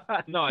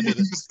at. No, I didn't.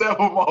 You step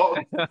them off.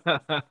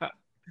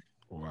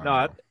 Wow.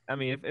 No, I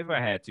mean, if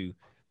I had to,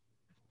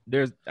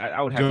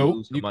 I would have to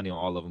lose some money on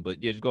all of them.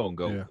 But yeah, just go and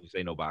go. Yeah. You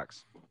say no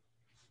box.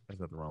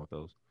 There's nothing wrong with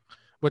those.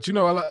 But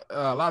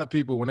a lot of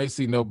people, when they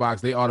see no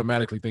box, they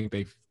automatically think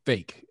they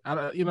fake.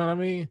 You know what I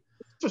mean?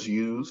 Just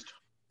used.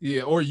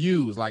 Yeah, or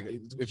used. Like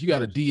if you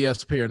got a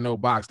DS pair, no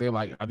box, they're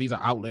like, are these an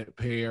outlet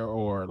pair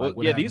or like?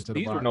 Well, yeah, these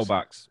were no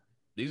box.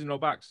 These are no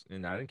box,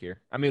 and I didn't care.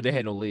 I mean, they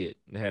had no lid.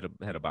 They had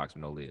a box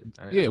with no lid.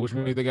 Which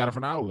means they got it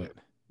from the outlet.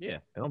 Yeah,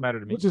 it don't matter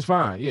to me. Which is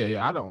fine.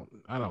 Yeah, I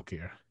don't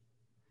care.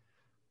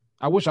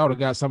 I wish I would have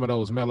got some of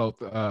those Mellow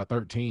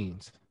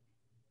 13s.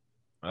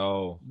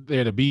 Oh,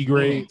 they're the B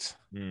grades.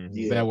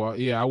 Mm-hmm.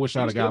 Yeah. I wish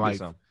I'd have got like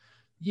some.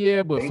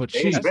 Yeah, but for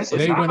cheap,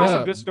 they went up.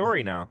 It's a good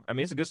story now. I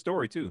mean, it's a good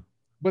story too.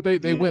 But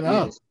they went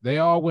up. They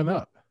all went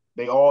up.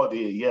 They all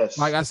did, yes.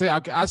 Like I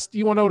said,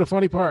 you want to know the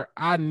funny part?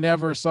 I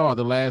never saw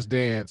The Last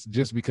Dance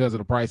just because of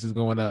the prices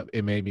going up.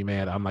 It made me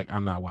mad. I'm like,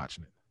 I'm not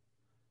watching it.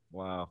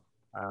 Wow,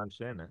 I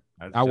understand that.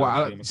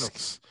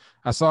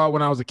 I saw it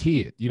when I was a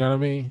kid. You know what I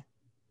mean?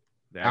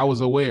 I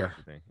was aware.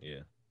 Yeah.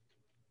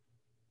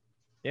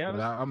 Yeah,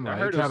 I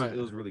heard it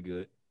was really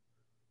good.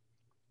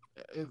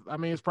 I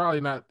mean, it's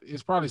probably not.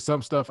 It's probably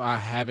some stuff I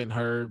haven't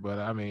heard, but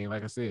I mean,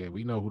 like I said,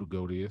 we know who the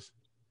GOAT is.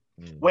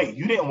 Wait,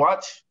 you didn't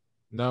watch?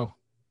 No.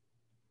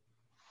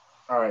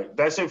 All right,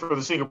 that's it for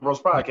the Secret Bros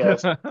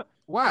podcast.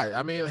 Why?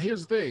 I mean,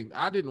 here's the thing.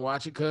 I didn't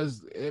watch it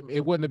because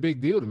it wasn't a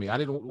big deal to me. I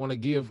didn't want to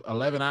give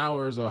 11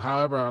 hours or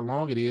however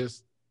long it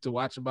is to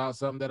watch about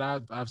something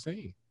that I've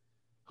seen.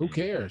 Who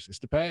cares? It's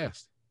the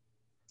past.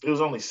 It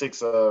was only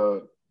 6.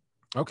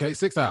 Okay,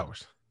 6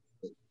 hours.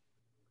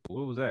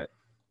 What was that?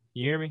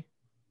 You hear me?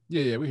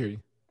 Yeah, we hear you.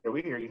 Yeah,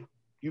 we hear you.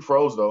 You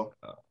froze though.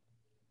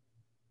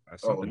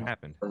 Something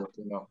happened.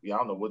 No, yeah, I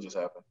don't know what just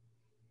happened.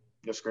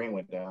 Your screen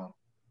went down.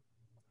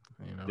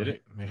 You know, Did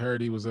it? They heard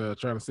he was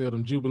trying to sell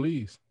them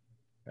Jubilees.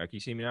 Can you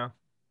see me now?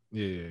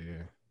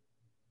 Yeah.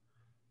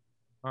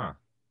 Huh.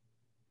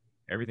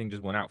 Everything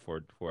just went out for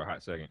a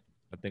hot second.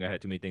 I think I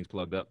had too many things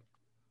plugged up.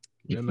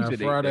 Then that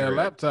Friday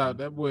laptop,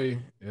 that boy,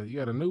 you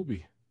got a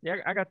newbie. Yeah,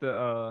 I got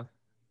the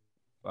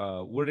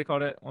what do they call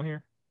that on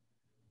here?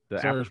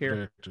 The Surge Apple Care.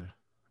 protector.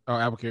 Oh,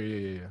 Apple Care,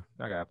 yeah.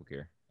 I got Apple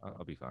Care.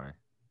 I'll be fine.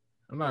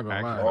 I'm not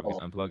gonna lie. I'll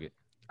unplug it.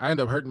 I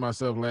ended up hurting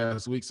myself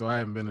last week, so I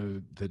haven't been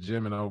to the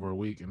gym in over a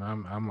week, and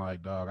I'm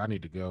like, dog, I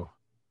need to go.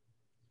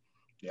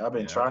 Yeah, I've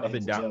been trying to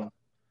hit the gym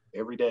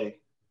every day.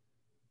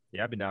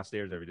 Yeah, I've been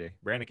downstairs every day.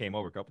 Brandon came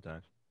over a couple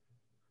times.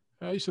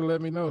 Oh, you should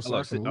let me know. So I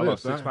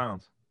lost 6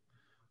 pounds.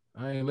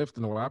 I ain't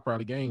lifting a while. I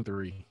probably gained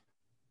 3.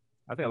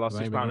 I think I lost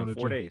 6 pounds in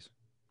 4 days.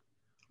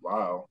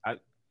 Wow.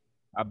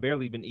 I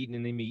barely been eating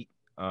any meat,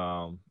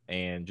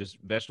 and just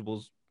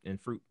vegetables and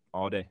fruit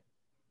all day.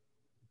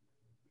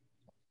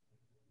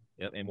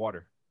 Yep, and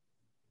water.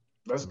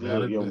 That's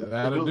good.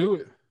 That'll do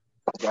it.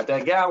 Got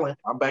that gallon.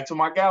 I'm back to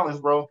my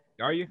gallons, bro.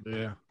 Are you?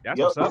 Yeah. That's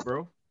what's up,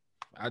 bro.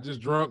 I just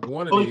drunk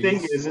one of Only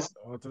these. thing is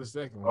on to the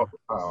second one.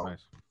 Oh,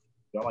 Nice.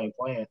 y'all ain't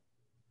playing.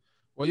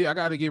 Well, yeah, I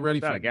got to get ready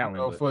Not for a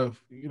gallon, for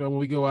when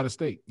we go out of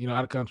state,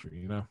 out of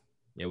country,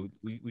 Yeah,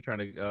 we trying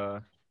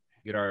to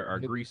get our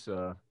grease.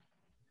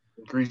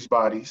 Grease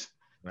bodies.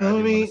 I didn't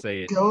want to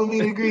say it. Go me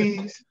to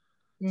grease.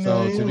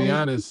 So to be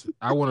honest,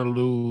 I want to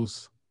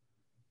lose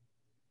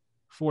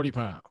 40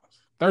 pounds,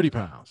 30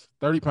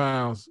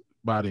 pounds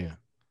by then.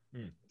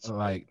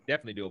 Like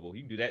definitely doable.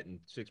 You can do that in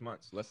 6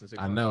 months, less than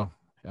 6 I months.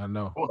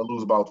 know. I want to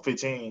lose about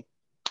 15.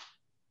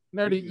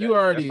 Nerdy, you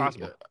already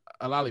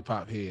a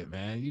lollipop head,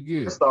 man. You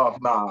good? First off,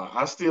 nah,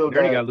 I still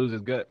got to lose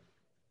his gut.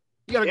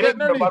 You got a it gut, ain't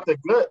Nerdy? about the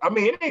gut. I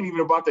mean, it ain't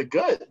even about the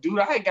gut, dude.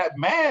 I had got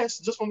mass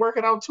just from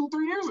working out 2-3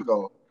 years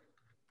ago.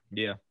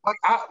 Yeah. Like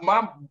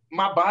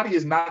my body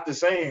is not the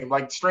same.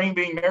 Like string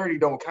being nerdy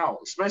don't count,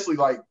 especially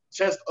like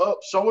chest up,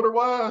 shoulder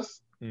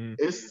wise. Mm-hmm.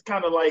 It's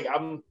kind of like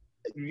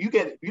you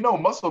get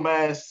muscle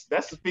mass.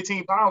 That's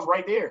 15 pounds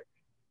right there.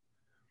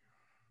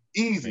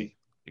 Easy.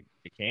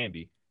 It can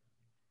be.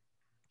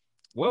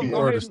 Well, The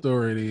order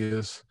story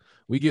is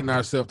we getting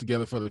ourselves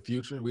together for the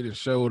future. We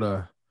just showed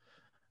a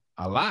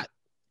lot.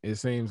 It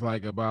seems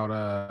like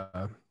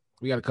about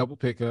we got a couple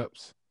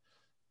pickups.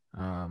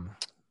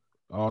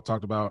 All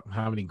talked about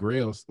how many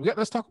grills. We need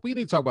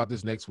to talk about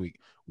this next week.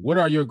 What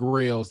are your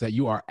grills that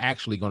you are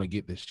actually going to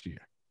get this year?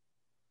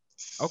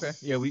 Okay.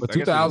 Yeah, for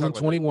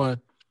 2021.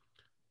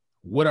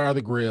 What are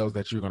the grills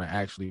that you're going to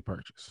actually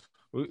purchase?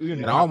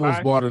 And I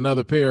almost bought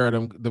another pair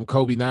of them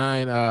Kobe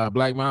 9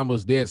 Black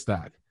Mambas dead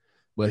stock,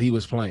 but he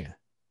was playing.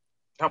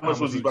 How much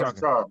was he about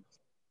to charge?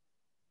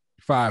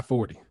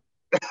 $540.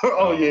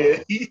 Oh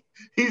yeah,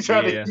 he's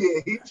trying to.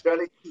 Yeah, he's trying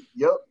to.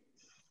 Yep.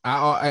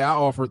 I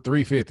offered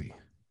 $350,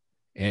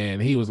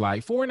 and he was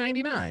like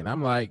 $499.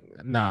 I'm like,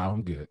 nah,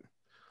 I'm good.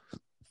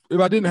 If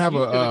I didn't have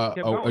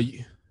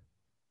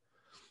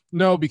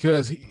no,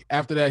 because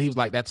after that he was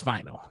like, that's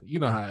final. You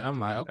know how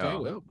I'm like, okay,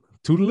 well,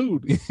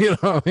 toodaloo. You know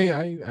what I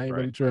mean? I ain't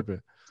really tripping.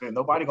 Ain't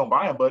nobody gonna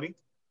buy him, buddy.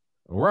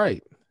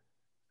 Right.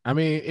 I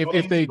mean,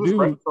 if they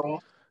do,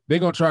 they're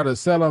gonna try to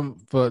sell them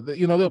for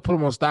they'll put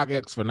them on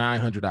StockX for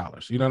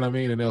 $900. You know what I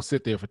mean? And they'll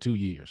sit there for 2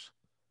 years.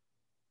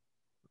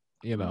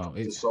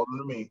 It's sold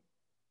to me.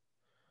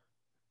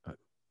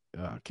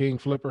 King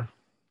Flipper.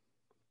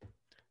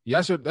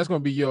 Yeah, that's gonna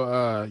be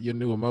your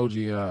new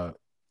emoji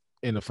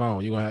in the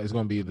phone. It's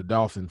gonna be the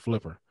dolphin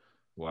flipper.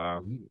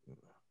 Wow.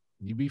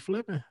 You be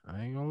flipping.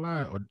 I ain't gonna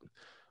lie.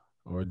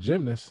 Or a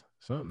gymnast,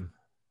 something.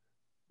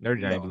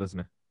 Nerdy ain't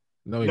listening.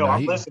 No,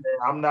 I'm listening.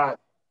 I'm not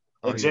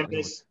a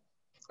gymnast.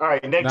 All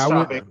right, next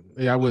topic.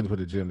 I wouldn't put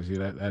a gymnast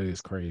here. That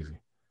is crazy.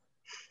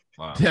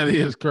 Wow. That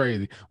is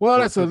crazy. Well,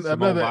 that's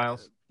another.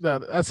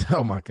 That's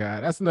oh my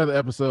god. That's another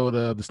episode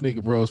of the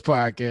Sneaker Bros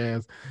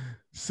podcast,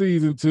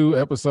 season 2,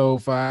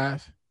 episode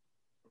 5.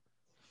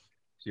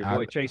 It's your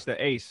boy Chase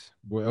the Ace.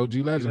 Boy OG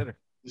Legend.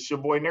 It's your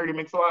boy Nerdy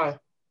McFly.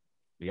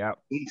 Be out.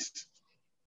 Peace.